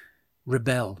to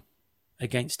rebel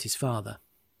against his father.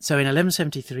 So in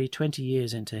 1173, 20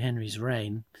 years into Henry's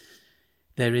reign,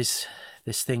 there is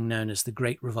this thing known as the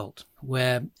Great Revolt,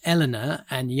 where Eleanor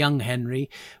and young Henry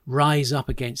rise up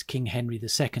against King Henry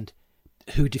II,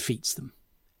 who defeats them.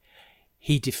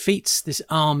 He defeats this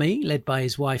army led by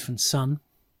his wife and son,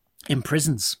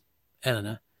 imprisons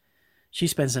Eleanor. She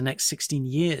spends the next 16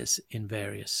 years in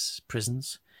various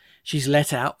prisons. She's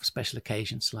let out for special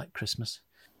occasions like Christmas.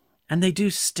 And they do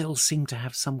still seem to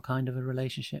have some kind of a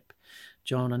relationship,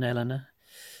 John and Eleanor.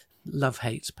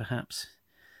 Love-hate, perhaps.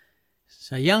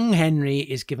 So young Henry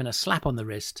is given a slap on the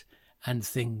wrist and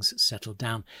things settle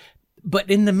down. But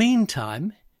in the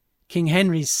meantime, King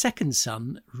Henry's second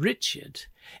son, Richard,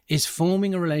 is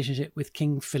forming a relationship with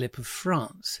King Philip of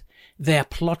France. They're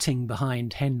plotting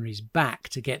behind Henry's back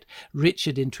to get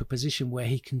Richard into a position where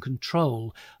he can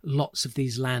control lots of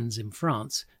these lands in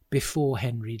France before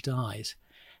Henry dies.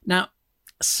 Now,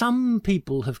 some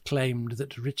people have claimed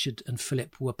that Richard and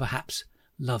Philip were perhaps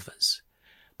lovers,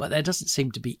 But there doesn't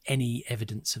seem to be any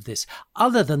evidence of this,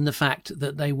 other than the fact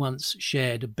that they once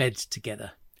shared a bed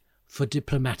together for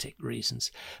diplomatic reasons.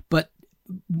 But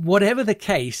whatever the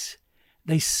case,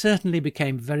 they certainly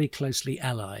became very closely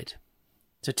allied.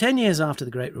 So 10 years after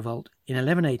the Great Revolt, in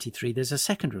 1183, there's a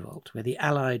second revolt where the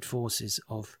allied forces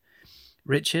of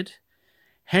Richard,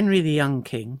 Henry the Young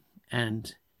King,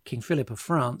 and King Philip of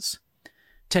France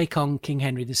take on King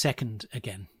Henry II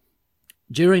again.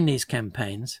 During these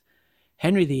campaigns,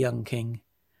 Henry the Young King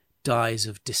dies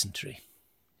of dysentery,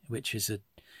 which is a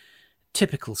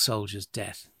typical soldier's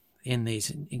death.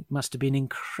 It must have been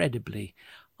incredibly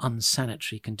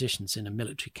unsanitary conditions in a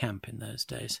military camp in those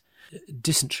days.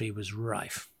 Dysentery was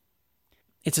rife.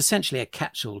 It's essentially a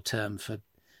catch-all term for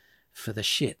the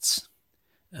shits,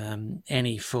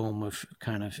 any form of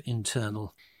kind of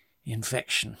internal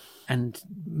infection. And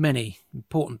many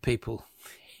important people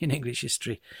in English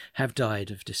history have died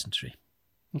of dysentery,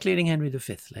 including Henry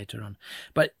V later on.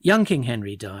 But young King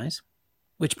Henry dies,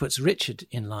 which puts Richard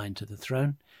in line to the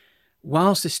throne.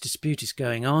 Whilst this dispute is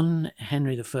going on,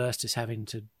 Henry I is having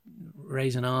to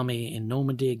raise an army in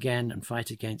Normandy again and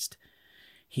fight against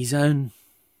his own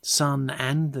son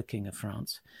and the King of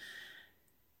France.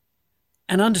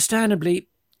 And understandably,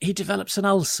 he develops an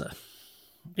ulcer.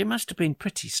 It must have been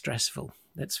pretty stressful,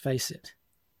 let's face it.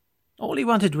 All he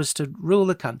wanted was to rule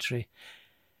the country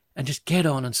and just get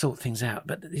on and sort things out.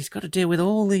 But he's got to deal with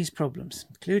all these problems,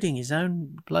 including his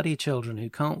own bloody children who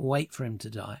can't wait for him to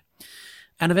die.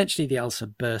 And eventually the ulcer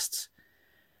bursts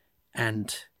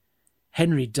and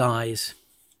Henry dies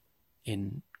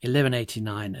in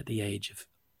 1189 at the age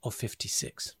of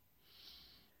 56,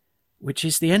 which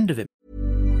is the end of him.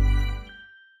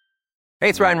 Hey,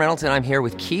 it's Ryan Reynolds, and I'm here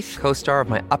with Keith, co-star of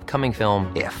my upcoming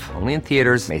film, If, only in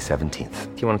theaters May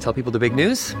 17th. Do you want to tell people the big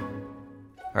news?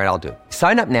 All right, I'll do it.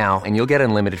 Sign up now and you'll get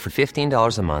unlimited for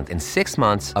 $15 a month and 6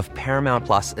 months of Paramount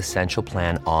Plus Essential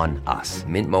Plan on us.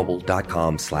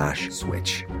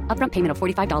 MintMobile.com/switch. Upfront payment of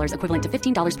 $45 equivalent to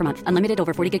 $15 per month. Unlimited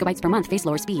over 40 gigabytes per month. Face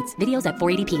lower speeds. Videos at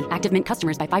 480p. Active Mint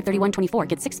customers by 531.24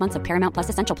 get 6 months of Paramount Plus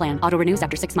Essential Plan. Auto renews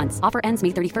after 6 months. Offer ends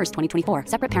May 31st, 2024.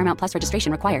 Separate Paramount Plus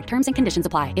registration required. Terms and conditions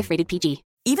apply if rated PG.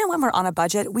 Even when we're on a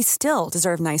budget, we still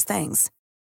deserve nice things.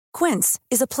 Quince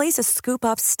is a place to scoop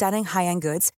up stunning high-end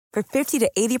goods for 50 to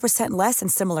 80% less than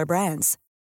similar brands.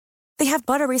 They have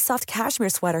buttery soft cashmere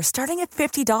sweaters starting at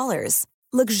 $50,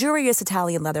 luxurious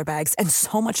Italian leather bags, and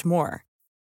so much more.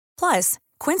 Plus,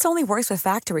 Quince only works with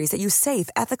factories that use safe,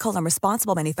 ethical, and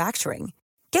responsible manufacturing.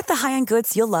 Get the high-end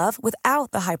goods you'll love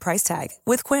without the high price tag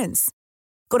with Quince.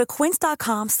 Go to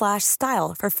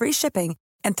quince.com/style for free shipping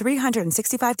and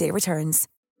 365-day returns.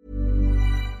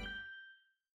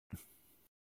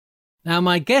 Now,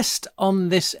 my guest on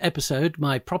this episode,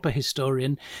 my proper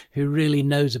historian who really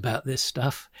knows about this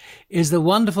stuff, is the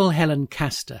wonderful Helen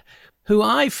Castor, who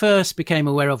I first became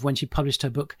aware of when she published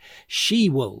her book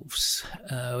She-Wolves,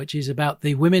 which is about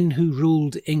the women who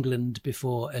ruled England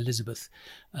before Elizabeth.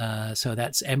 So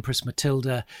that's Empress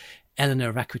Matilda, Eleanor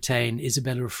of Aquitaine,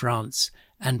 Isabella of France,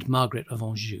 and Margaret of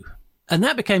Anjou. And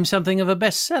that became something of a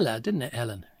bestseller, didn't it,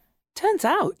 Helen? Turns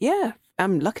out, yeah.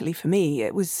 Luckily for me,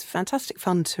 it was fantastic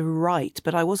fun to write,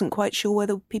 but I wasn't quite sure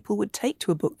whether people would take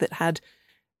to a book that had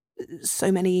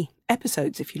so many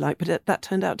episodes, if you like. But that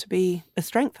turned out to be a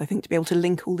strength, I think, to be able to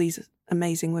link all these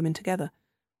amazing women together.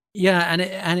 Yeah,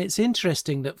 and it's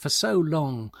interesting that for so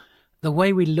long, the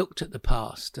way we looked at the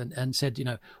past and said,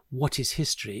 what is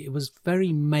history? It was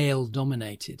very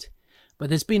male-dominated. But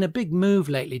there's been a big move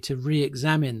lately to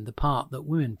re-examine the part that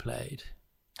women played.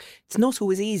 It's not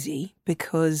always easy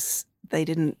because they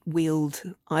didn't wield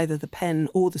either the pen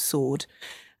or the sword.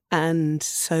 And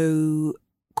so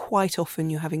quite often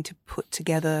you're having to put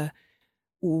together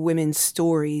women's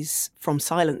stories from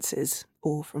silences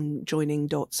or from joining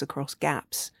dots across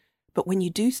gaps. But when you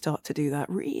do start to do that,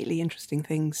 really interesting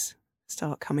things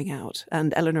start coming out.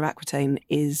 And Eleanor of Aquitaine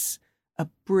is a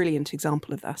brilliant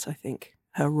example of that, I think,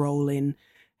 her role in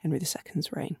Henry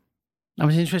II's reign. I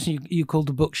was interested you called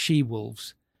the book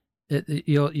She-Wolves.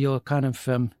 You're kind of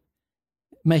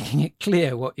making it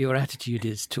clear what your attitude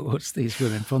is towards these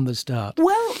women from the start.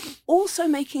 Well, also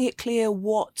making it clear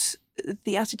what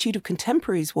the attitude of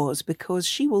contemporaries was, because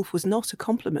She-Wolf was not a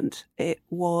compliment. It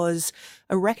was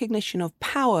a recognition of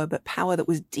power, but power that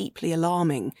was deeply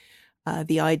alarming.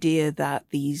 The idea that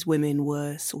these women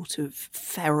were sort of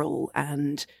feral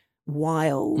and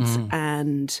wild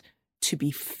and to be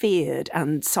feared,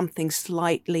 and something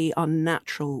slightly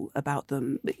unnatural about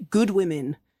them. Good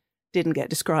women didn't get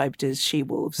described as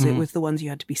she-wolves. It was the ones you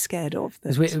had to be scared of.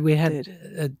 We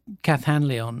had Kath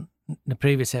Hanley on the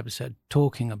previous episode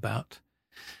talking about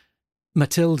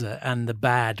Matilda and the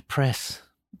bad press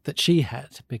that she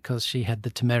had, because she had the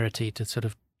temerity to sort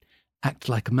of act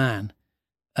like a man,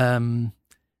 and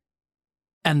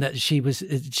that she was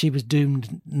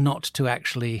doomed not to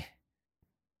actually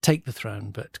take the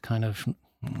throne, but kind of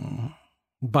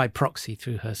by proxy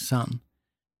through her son.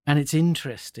 And it's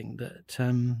interesting that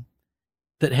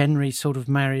that Henry sort of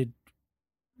married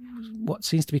what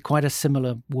seems to be quite a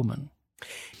similar woman.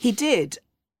 He did.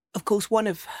 Of course, one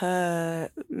of her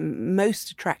most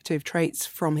attractive traits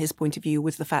from his point of view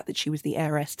was the fact that she was the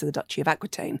heiress to the Duchy of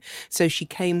Aquitaine. So she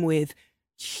came with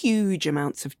huge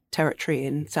amounts of territory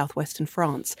in southwestern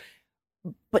France.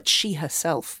 But she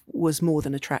herself was more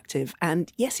than attractive.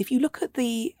 And yes, if you look at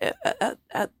the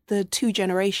two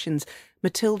generations,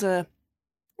 Matilda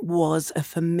was a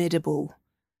formidable,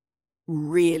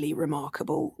 really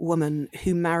remarkable woman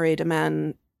who married a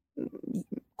man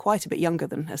quite a bit younger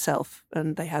than herself,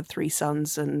 and they had 3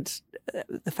 sons, and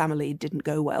the family didn't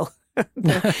go well.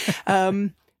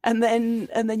 And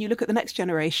then you look at the next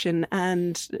generation,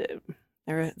 and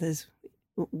there's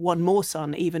one more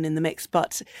son even in the mix,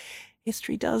 but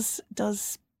history does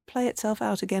play itself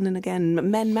out again and again.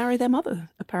 Men marry their mother,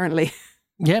 apparently.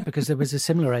 Yeah, because there was a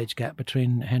similar age gap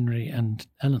between Henry and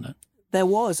Eleanor. There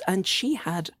was, and she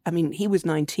had, he was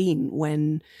 19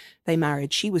 when they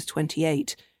married. She was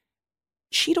 28.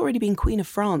 She'd already been Queen of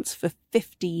France for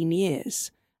 15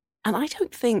 years. And I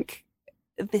don't think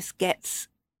this gets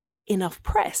enough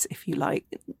press, if you like.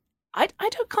 I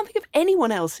can't think of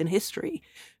anyone else in history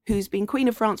who's been Queen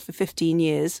of France for 15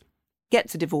 years,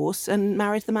 gets a divorce, and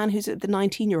marries the man who's the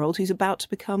 19-year-old who's about to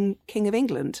become King of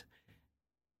England.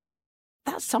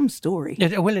 That's some story.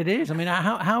 Well, it is. I mean,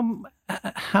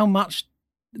 how much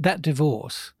that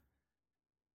divorce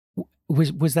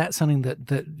was that something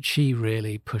that she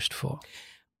really pushed for?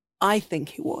 I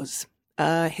think it was.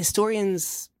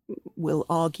 Historians will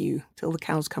argue till the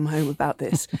cows come home about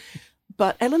this.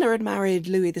 But Eleanor had married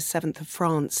Louis VII of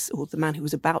France, or the man who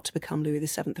was about to become Louis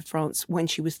VII of France, when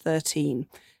she was 13.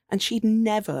 And she'd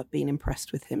never been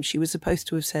impressed with him. She was supposed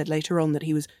to have said later on that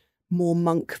he was more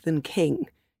monk than king.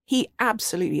 He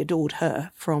absolutely adored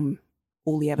her from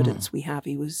all the evidence we have.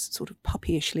 He was sort of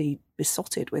puppyishly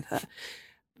besotted with her.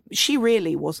 She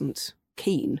really wasn't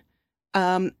keen.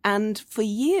 And for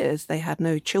years, they had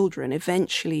no children.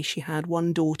 Eventually, she had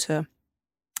one daughter.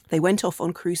 They went off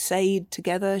on crusade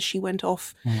together. She went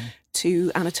off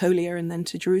to Anatolia and then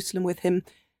to Jerusalem with him.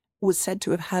 Was said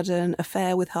to have had an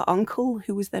affair with her uncle,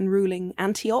 who was then ruling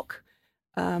Antioch,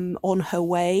 on her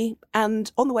way.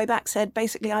 And on the way back said,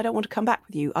 basically, I don't want to come back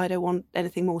with you. I don't want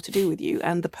anything more to do with you.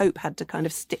 And the Pope had to kind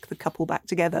of stick the couple back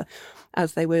together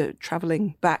as they were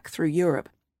travelling back through Europe.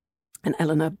 And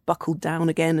Eleanor buckled down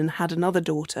again and had another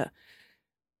daughter.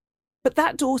 But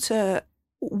that daughter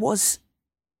was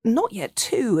not yet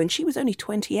 2, and she was only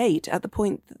 28 at the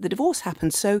point that the divorce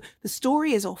happened. So the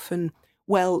story is often,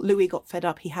 well, Louis got fed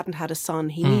up. He hadn't had a son.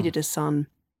 He needed a son.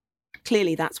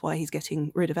 Clearly, that's why he's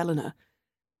getting rid of Eleanor.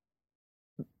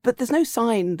 But there's no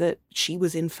sign that she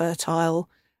was infertile.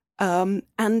 And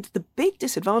the big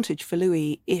disadvantage for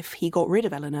Louis, if he got rid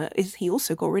of Eleanor, is he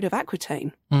also got rid of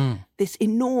Aquitaine, this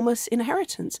enormous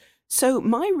inheritance. So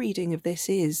my reading of this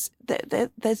is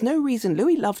that there's no reason.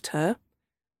 Louis loved her.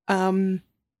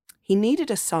 He needed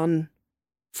a son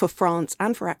for France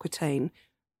and for Aquitaine.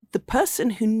 The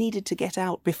person who needed to get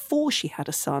out before she had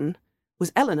a son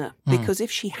was Eleanor, because if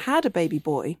she had a baby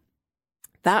boy,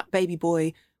 that baby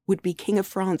boy would be King of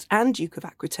France and Duke of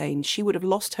Aquitaine. She would have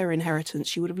lost her inheritance.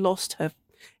 She would have lost her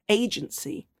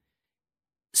agency.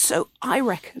 So I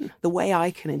reckon the way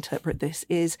I can interpret this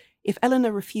is if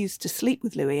Eleanor refused to sleep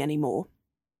with Louis anymore,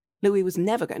 Louis was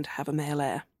never going to have a male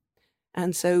heir.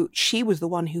 And so she was the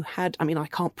one who had, I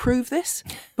can't prove this,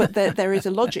 but there is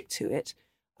a logic to it,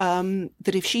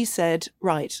 that if she said,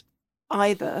 right,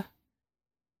 either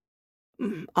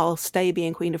I'll stay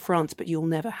being Queen of France, but you'll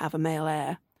never have a male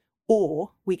heir,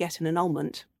 or we get an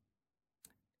annulment,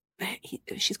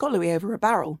 she's got Louis over a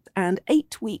barrel. And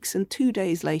 8 weeks and 2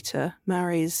 days later,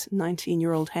 marries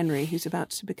 19-year-old Henry, who's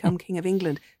about to become King of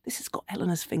England. This has got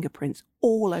Eleanor's fingerprints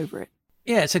all over it.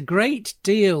 Yeah, it's a great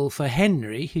deal for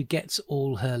Henry, who gets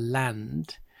all her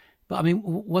land. But,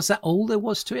 was that all there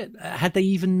was to it? Had they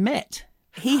even met?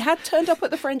 He had turned up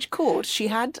at the French court. They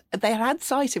had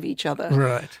sight of each other.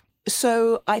 Right.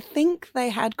 So I think they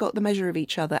had got the measure of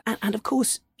each other. And of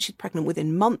course, she's pregnant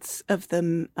within months of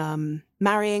them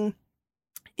marrying.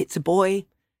 It's a boy.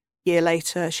 Year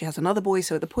later, she has another boy.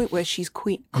 So at the point where she's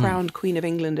crowned Queen of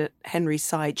England at Henry's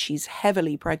side, she's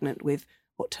heavily pregnant with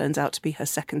what turns out to be her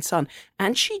second son.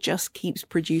 And she just keeps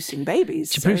producing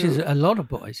babies. She produces a lot of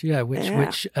boys,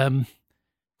 which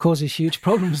causes huge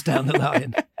problems down the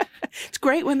line. It's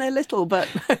great when they're little, but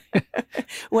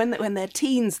when they're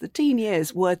teens, the teen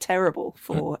years were terrible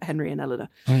for Henry and Eleanor.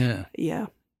 Yeah.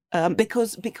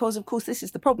 Because of course, this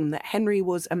is the problem, that Henry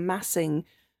was amassing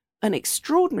an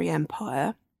extraordinary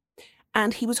empire,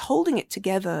 and he was holding it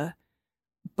together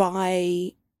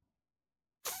by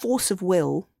force of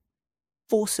will,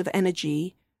 force of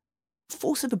energy,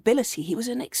 force of ability. He was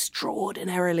an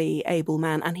extraordinarily able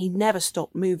man, and he never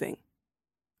stopped moving.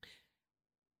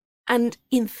 And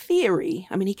in theory,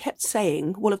 I mean, he kept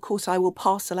saying, well, of course, I will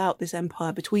parcel out this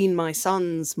empire between my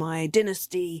sons, my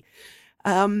dynasty.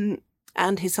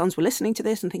 And his sons were listening to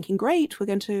this and thinking, great, we're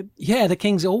going to... Yeah, the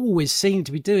kings always seem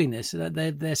to be doing this.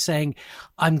 They're saying,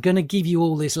 I'm going to give you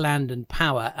all this land and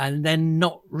power, and then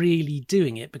not really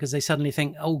doing it because they suddenly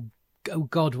think, oh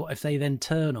God, what if they then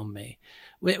turn on me?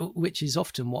 Which is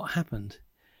often what happened.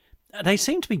 They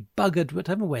seem to be buggered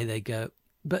whatever way they go.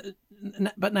 But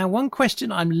now one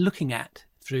question I'm looking at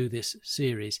through this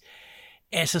series,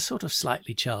 it's a sort of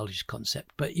slightly childish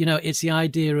concept, but, it's the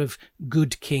idea of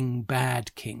good king,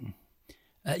 bad king.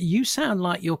 You sound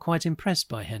like you're quite impressed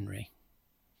by Henry.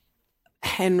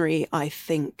 Henry, I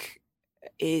think,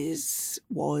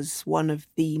 was one of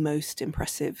the most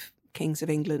impressive kings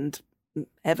of England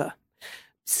ever,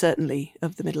 certainly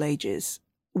of the Middle Ages.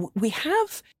 We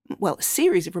have, a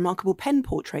series of remarkable pen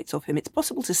portraits of him. It's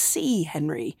possible to see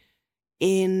Henry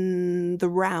in the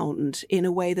round in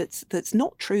a way that's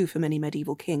not true for many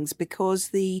medieval kings, because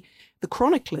the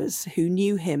chroniclers who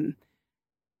knew him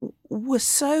were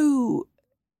so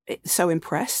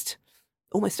impressed,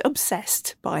 almost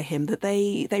obsessed by him, that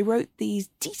they wrote these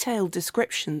detailed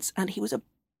descriptions, and he was a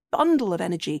bundle of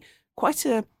energy, quite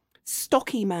a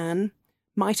stocky man,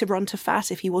 might have run to fat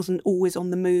if he wasn't always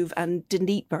on the move and didn't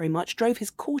eat very much, drove his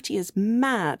courtiers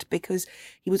mad because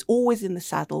he was always in the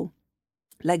saddle,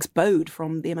 legs bowed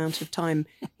from the amount of time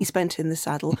he spent in the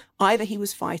saddle. Either he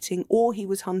was fighting or he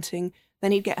was hunting.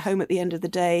 Then he'd get home at the end of the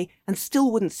day and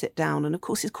still wouldn't sit down. And of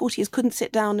course, his courtiers couldn't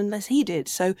sit down unless he did.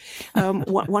 So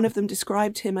one of them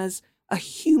described him as a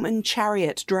human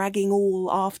chariot dragging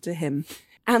all after him.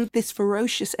 And this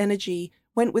ferocious energy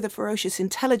went with a ferocious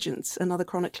intelligence. Another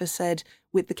chronicler said,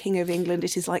 with the King of England,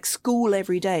 it is like school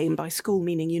every day, and by school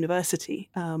meaning university,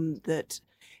 that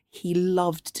he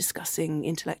loved discussing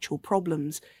intellectual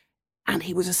problems. And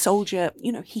he was a soldier,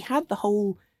 he had the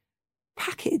whole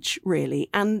package, really.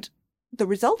 And the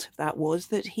result of that was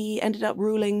that he ended up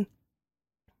ruling,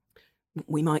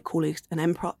 we might call it an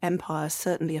empire,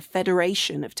 certainly a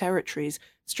federation of territories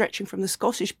stretching from the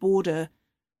Scottish border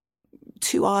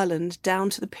to Ireland down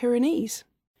to the Pyrenees.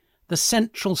 The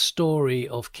central story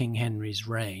of King Henry's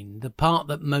reign, the part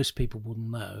that most people will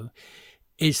know,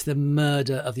 is the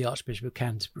murder of the Archbishop of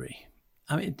Canterbury.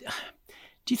 I mean,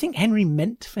 do you think Henry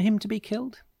meant for him to be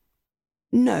killed?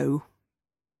 No.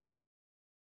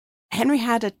 Henry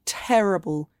had a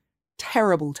terrible,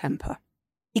 terrible temper.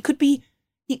 He could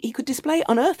display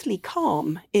unearthly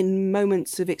calm in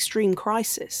moments of extreme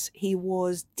crisis. He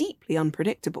was deeply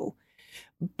unpredictable.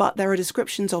 But there are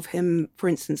descriptions of him, for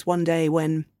instance, one day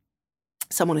when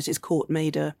someone at his court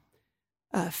made a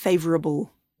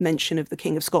favourable mention of the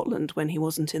King of Scotland when he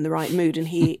wasn't in the right mood, and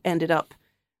he ended up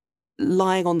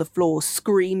lying on the floor,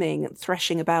 screaming and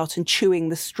threshing about and chewing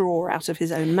the straw out of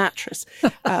his own mattress.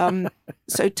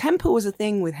 So temper was a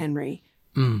thing with Henry.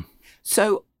 Mm.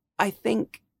 So I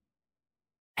think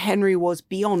Henry was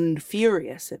beyond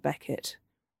furious at Becket.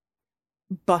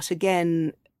 But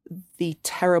again, the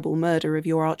terrible murder of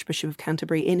your Archbishop of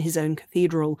Canterbury in his own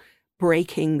cathedral,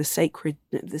 breaking the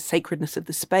sacredness of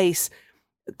the space,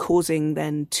 causing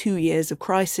then 2 years of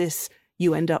crisis.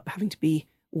 You end up having to be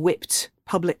whipped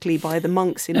publicly by the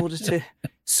monks in order to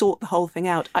sort the whole thing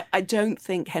out. I don't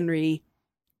think Henry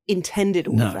intended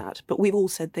all of that, but we've all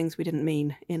said things we didn't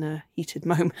mean in a heated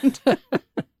moment.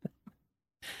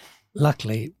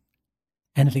 Luckily,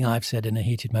 anything I've said in a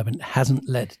heated moment hasn't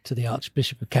led to the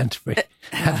Archbishop of Canterbury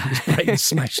having his brain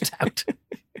smashed out.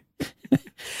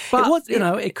 But,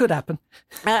 it could happen.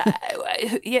 Yeah,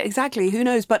 exactly. Who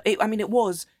knows? But it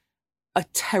was a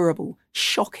terrible,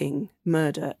 shocking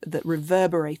murder that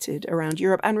reverberated around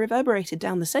Europe and reverberated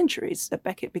down the centuries.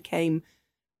 Becket became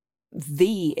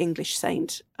the English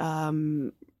saint,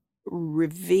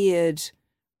 revered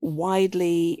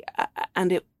widely.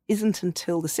 And it isn't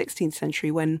until the 16th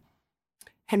century when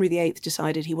Henry VIII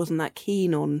decided he wasn't that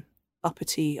keen on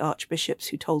uppity archbishops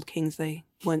who told kings they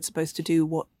weren't supposed to do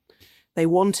what they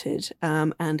wanted,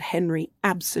 and Henry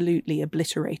absolutely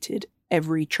obliterated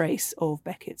every trace of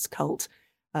Becket's cult.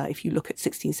 If you look at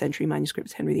 16th century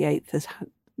manuscripts, Henry VIII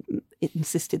it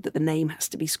insisted that the name has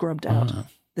to be scrubbed out,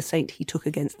 the saint he took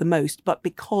against the most. But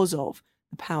because of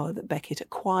the power that Beckett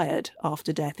acquired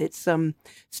after death. It's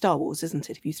Star Wars, isn't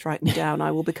it? If you strike me down,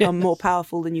 I will become more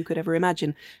powerful than you could ever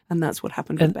imagine. And that's what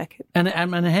happened with Beckett. And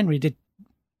Henry did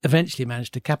eventually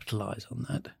manage to capitalise on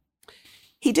that.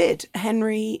 He did.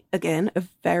 Henry, again, a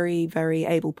very, very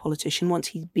able politician. Once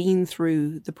he'd been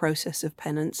through the process of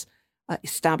penance,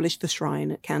 established the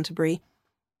shrine at Canterbury.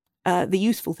 The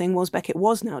useful thing was Beckett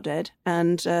was now dead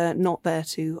and not there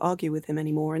to argue with him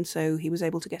anymore. And so he was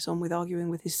able to get on with arguing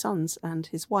with his sons and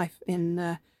his wife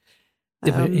in...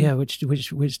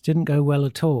 which didn't go well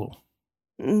at all.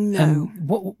 No.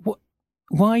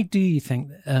 Why do you think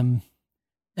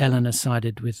Eleanor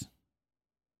sided with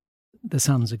the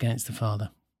sons against the father?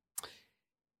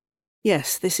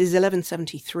 Yes, this is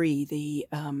 1173, the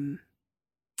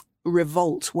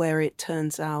revolt where it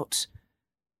turns out,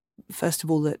 first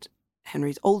of all, that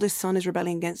Henry's oldest son is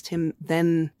rebelling against him,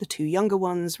 then the two younger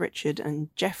ones, Richard and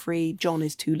Geoffrey. John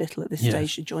is too little at this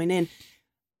stage to join in.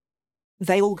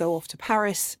 They all go off to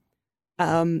Paris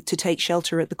to take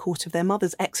shelter at the court of their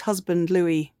mother's ex-husband,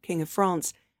 Louis, King of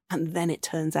France. And then it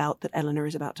turns out that Eleanor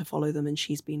is about to follow them, and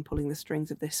she's been pulling the strings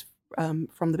of this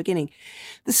from the beginning.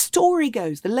 The story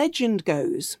goes, the legend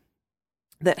goes,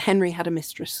 that Henry had a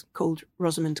mistress called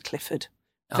Rosamond Clifford.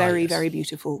 Very, very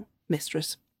beautiful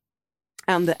mistress.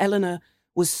 And that Eleanor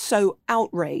was so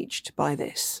outraged by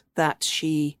this that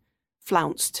she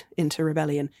flounced into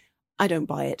rebellion. I don't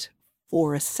buy it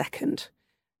for a second.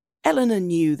 Eleanor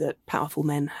knew that powerful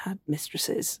men had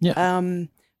mistresses. Yeah.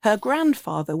 Her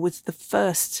grandfather was the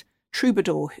first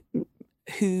troubadour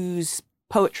whose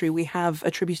poetry we have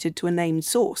attributed to a named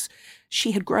source.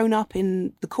 She had grown up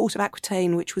in the court of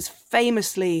Aquitaine, which was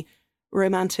famously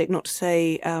romantic, not to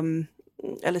say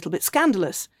a little bit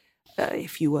scandalous,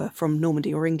 if you were from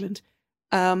Normandy or England.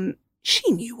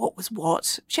 She knew what was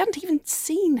what. She hadn't even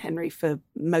seen Henry for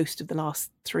most of the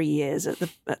last 3 years at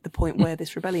the point where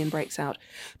this rebellion breaks out.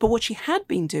 But what she had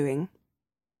been doing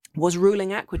was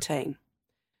ruling Aquitaine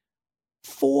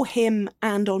for him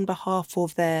and on behalf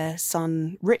of their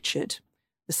son Richard,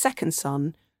 the second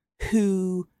son,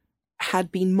 who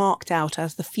had been marked out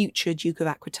as the future Duke of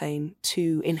Aquitaine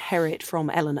to inherit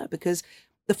from Eleanor, because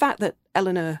the fact that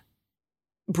Eleanor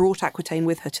brought Aquitaine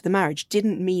with her to the marriage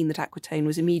didn't mean that Aquitaine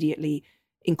was immediately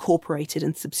incorporated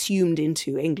and subsumed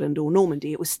into England or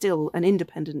Normandy. It was still an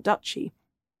independent duchy.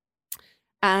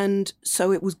 And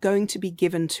so it was going to be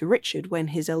given to Richard when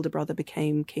his elder brother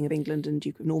became King of England and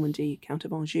Duke of Normandy, Count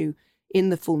of Anjou, in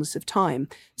the fullness of time.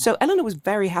 So Eleanor was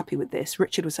very happy with this.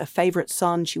 Richard was her favourite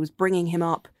son. She was bringing him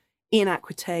up in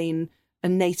Aquitaine, a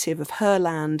native of her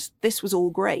land. This was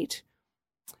all great.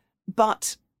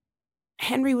 But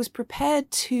Henry was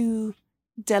prepared to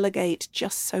delegate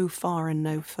just so far and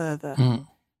no further.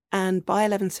 And by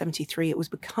 1173, it was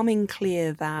becoming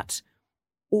clear that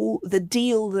the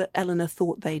deal that Eleanor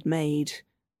thought they'd made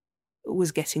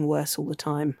was getting worse all the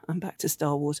time. I'm back to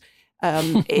Star Wars.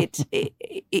 It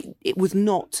was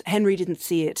not, Henry didn't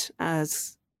see it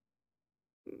as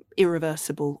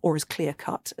irreversible or as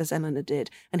clear-cut as Eleanor did.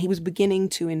 And he was beginning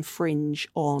to infringe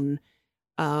on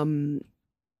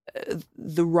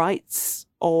the rights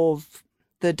of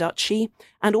the duchy,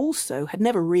 and also had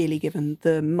never really given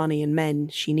the money and men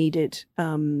she needed.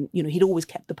 He'd always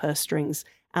kept the purse strings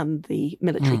and the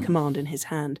military command in his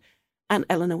hand. And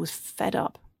Eleanor was fed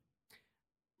up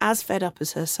as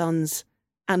her sons,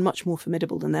 and much more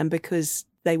formidable than them because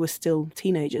they were still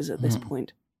teenagers at this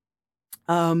point.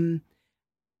 But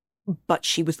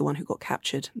she was the one who got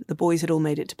captured. The boys had all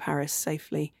made it to Paris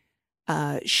safely.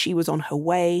 She was on her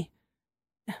way,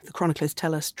 the chroniclers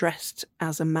tell us, dressed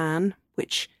as a man,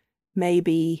 which may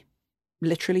be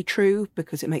literally true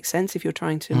because it makes sense if you're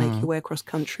trying to make your way across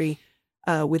country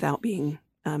without being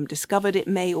discovered. It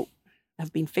may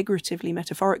have been figuratively,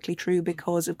 metaphorically true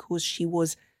because, of course, she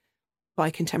was, by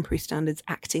contemporary standards,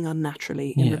 acting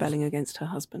unnaturally in rebelling against her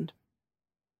husband.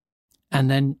 And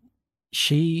then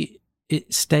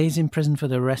it stays in prison for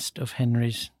the rest of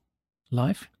Henry's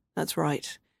life? That's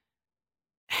right.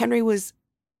 Henry was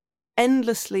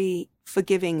endlessly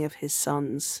forgiving of his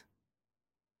sons,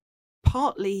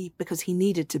 partly because he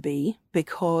needed to be,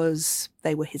 because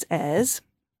they were his heirs.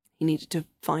 He needed to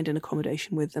find an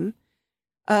accommodation with them.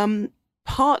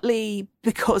 Partly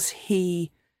because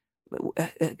he,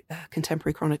 a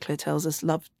contemporary chronicler tells us,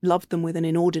 loved them with an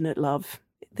inordinate love.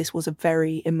 This was a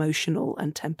very emotional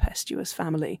and tempestuous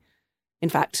family. In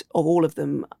fact, of all of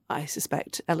them, I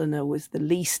suspect Eleanor was the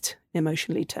least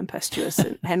emotionally tempestuous,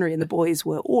 and Henry and the boys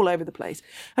were all over the place.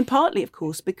 And partly, of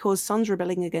course, because sons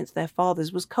rebelling against their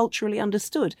fathers was culturally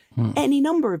understood. Any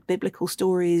number of biblical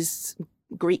stories,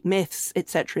 Greek myths,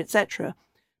 etc., etc.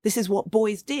 This is what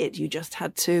boys did. You just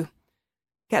had to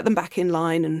get them back in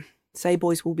line and say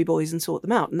boys will be boys and sort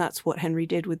them out. And that's what Henry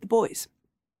did with the boys.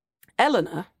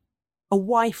 Eleanor, a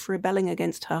wife rebelling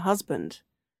against her husband,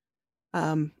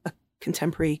 a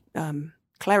contemporary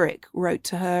cleric wrote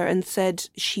to her and said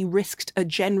she risked a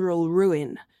general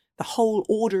ruin. The whole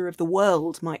order of the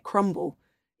world might crumble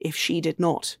if she did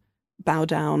not bow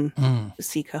down,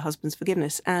 seek her husband's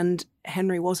forgiveness. And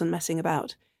Henry wasn't messing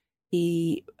about.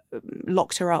 He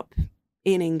locked her up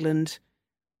in England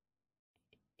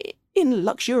in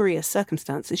luxurious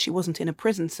circumstances. She wasn't in a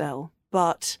prison cell,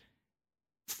 but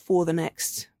for the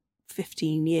next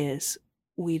 15 years,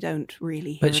 we don't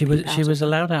really hear But she was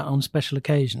allowed out on special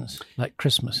occasions, like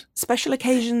Christmas. Special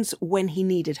occasions when he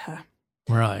needed her.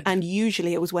 Right. And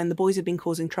usually it was when the boys had been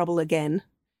causing trouble again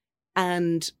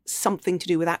and something to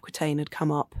do with Aquitaine had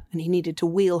come up and he needed to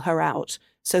wheel her out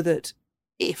so that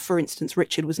if, for instance,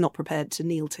 Richard was not prepared to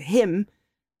kneel to him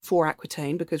for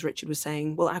Aquitaine because Richard was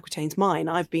saying, well, Aquitaine's mine.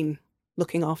 I've been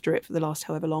looking after it for the last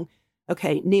however long.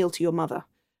 Okay, kneel to your mother.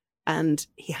 And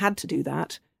he had to do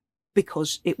that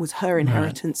because it was her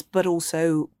inheritance, but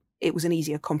also it was an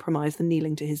easier compromise than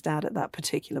kneeling to his dad at that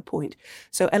particular point.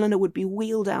 So Eleanor would be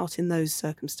wheeled out in those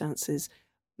circumstances,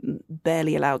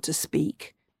 barely allowed to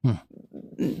speak.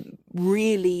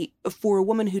 Really, for a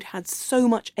woman who'd had so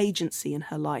much agency in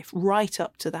her life right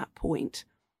up to that point,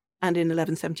 and in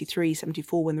 1173,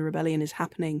 74, when the rebellion is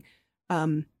happening,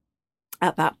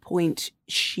 at that point,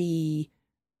 she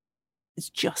is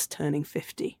just turning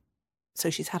 50.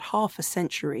 So she's had half a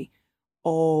century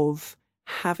of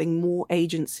having more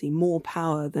agency, more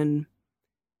power than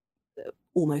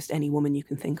almost any woman you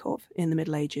can think of in the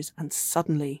Middle Ages, and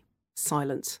suddenly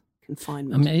silence,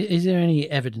 confinement. I mean, is there any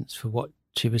evidence for what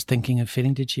she was thinking and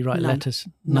feeling? Did she write letters?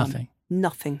 Nothing.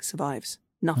 Nothing survives.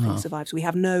 Nothing survives. We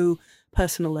have no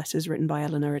personal letters written by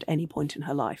Eleanor at any point in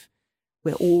her life.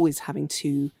 We're always having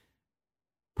to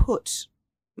put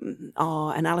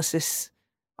our analysis,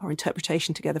 our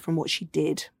interpretation together from what she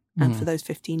did. And for those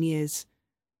 15 years,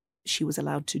 she was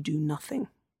allowed to do nothing.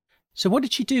 So what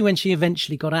did she do when she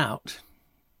eventually got out?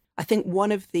 I think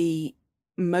one of the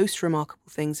most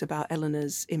remarkable things about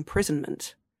Eleanor's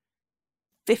imprisonment,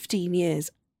 15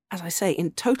 years, as I say,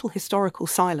 in total historical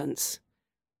silence,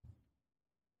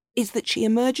 is that she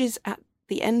emerges at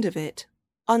the end of it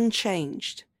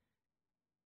unchanged,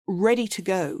 ready to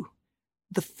go.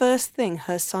 The first thing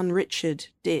her son Richard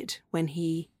did when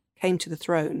he came to the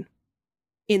throne,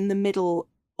 in the middle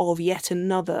of yet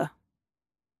another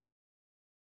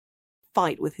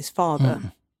fight with his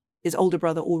father, his older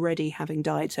brother already having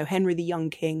died. So Henry, the young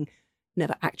king,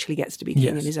 never actually gets to be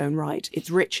king in his own right.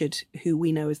 It's Richard, who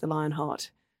we know as the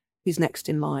Lionheart, who's next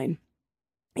in line.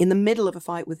 In the middle of a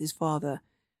fight with his father,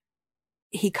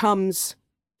 he comes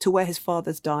to where his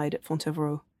father's died at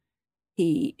Fontevraud.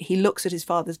 He looks at his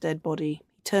father's dead body,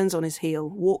 he turns on his heel,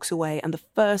 walks away, and the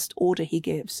first order he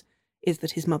gives is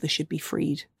that his mother should be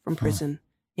freed from prison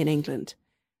in England.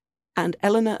 And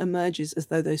Eleanor emerges as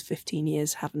though those 15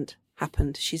 years haven't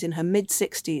happened. She's in her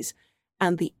mid-60s,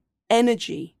 and the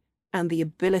energy and the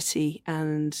ability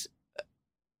and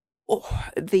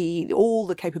all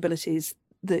the capabilities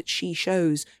that she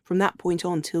shows from that point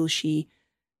on till she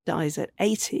dies at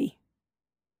 80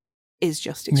 is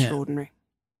just extraordinary.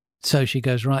 So she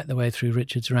goes right the way through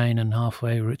Richard's reign and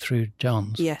halfway through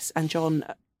John's. Yes, and John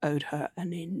owed her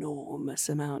an enormous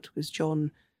amount. Was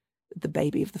John the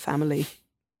baby of the family?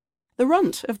 The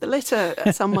runt of the litter,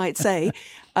 some might say.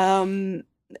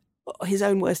 His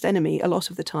own worst enemy a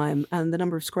lot of the time, and the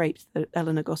number of scrapes that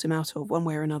Eleanor got him out of, one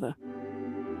way or another.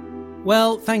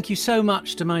 Well, thank you so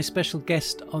much to my special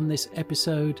guest on this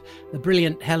episode, the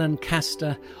brilliant Helen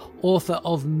Castor, author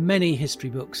of many history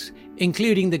books,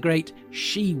 including the great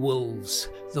She-Wolves,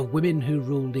 the women who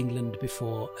ruled England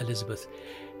before Elizabeth.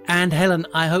 And Helen,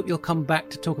 I hope you'll come back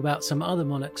to talk about some other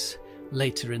monarchs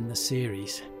later in the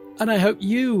series. And I hope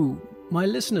you, my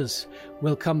listeners,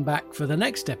 will come back for the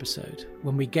next episode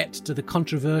when we get to the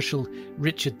controversial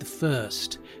Richard I,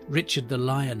 Richard the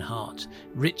Lionheart,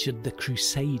 Richard the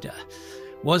Crusader.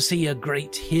 Was he a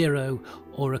great hero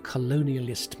or a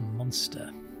colonialist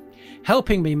monster?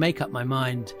 Helping me make up my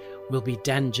mind will be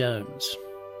Dan Jones.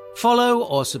 Follow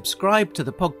or subscribe to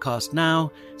the podcast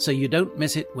now so you don't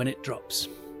miss it when it drops.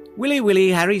 Willy Willy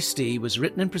Harry Stee was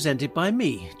written and presented by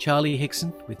me, Charlie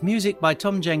Hickson, with music by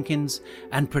Tom Jenkins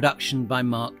and production by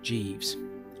Mark Jeeves.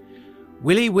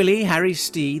 Willy Willy Harry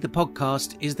Stee, the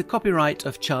podcast, is the copyright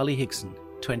of Charlie Hickson,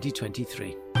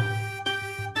 2023.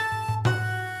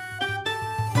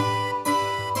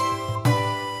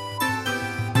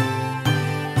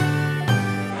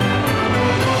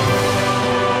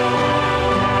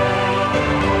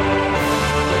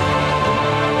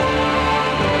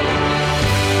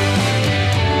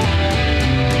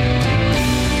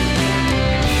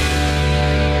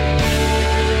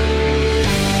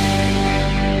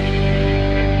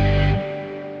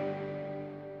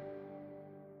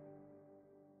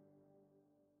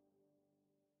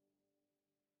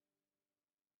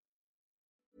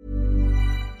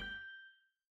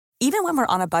 Even when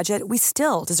we're on a budget, we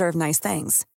still deserve nice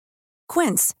things.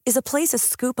 Quince is a place to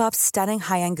scoop up stunning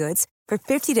high-end goods for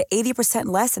 50 to 80%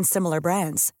 less than similar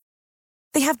brands.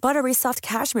 They have buttery soft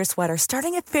cashmere sweaters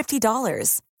starting at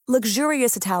 $50,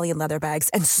 luxurious Italian leather bags,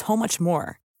 and so much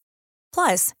more.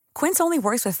 Plus, Quince only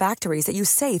works with factories that use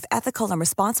safe, ethical, and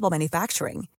responsible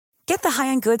manufacturing. Get the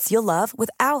high-end goods you'll love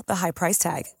without the high price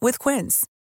tag with Quince.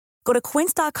 Go to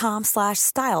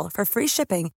quince.com/style for free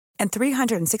shipping and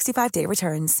 365-day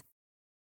returns.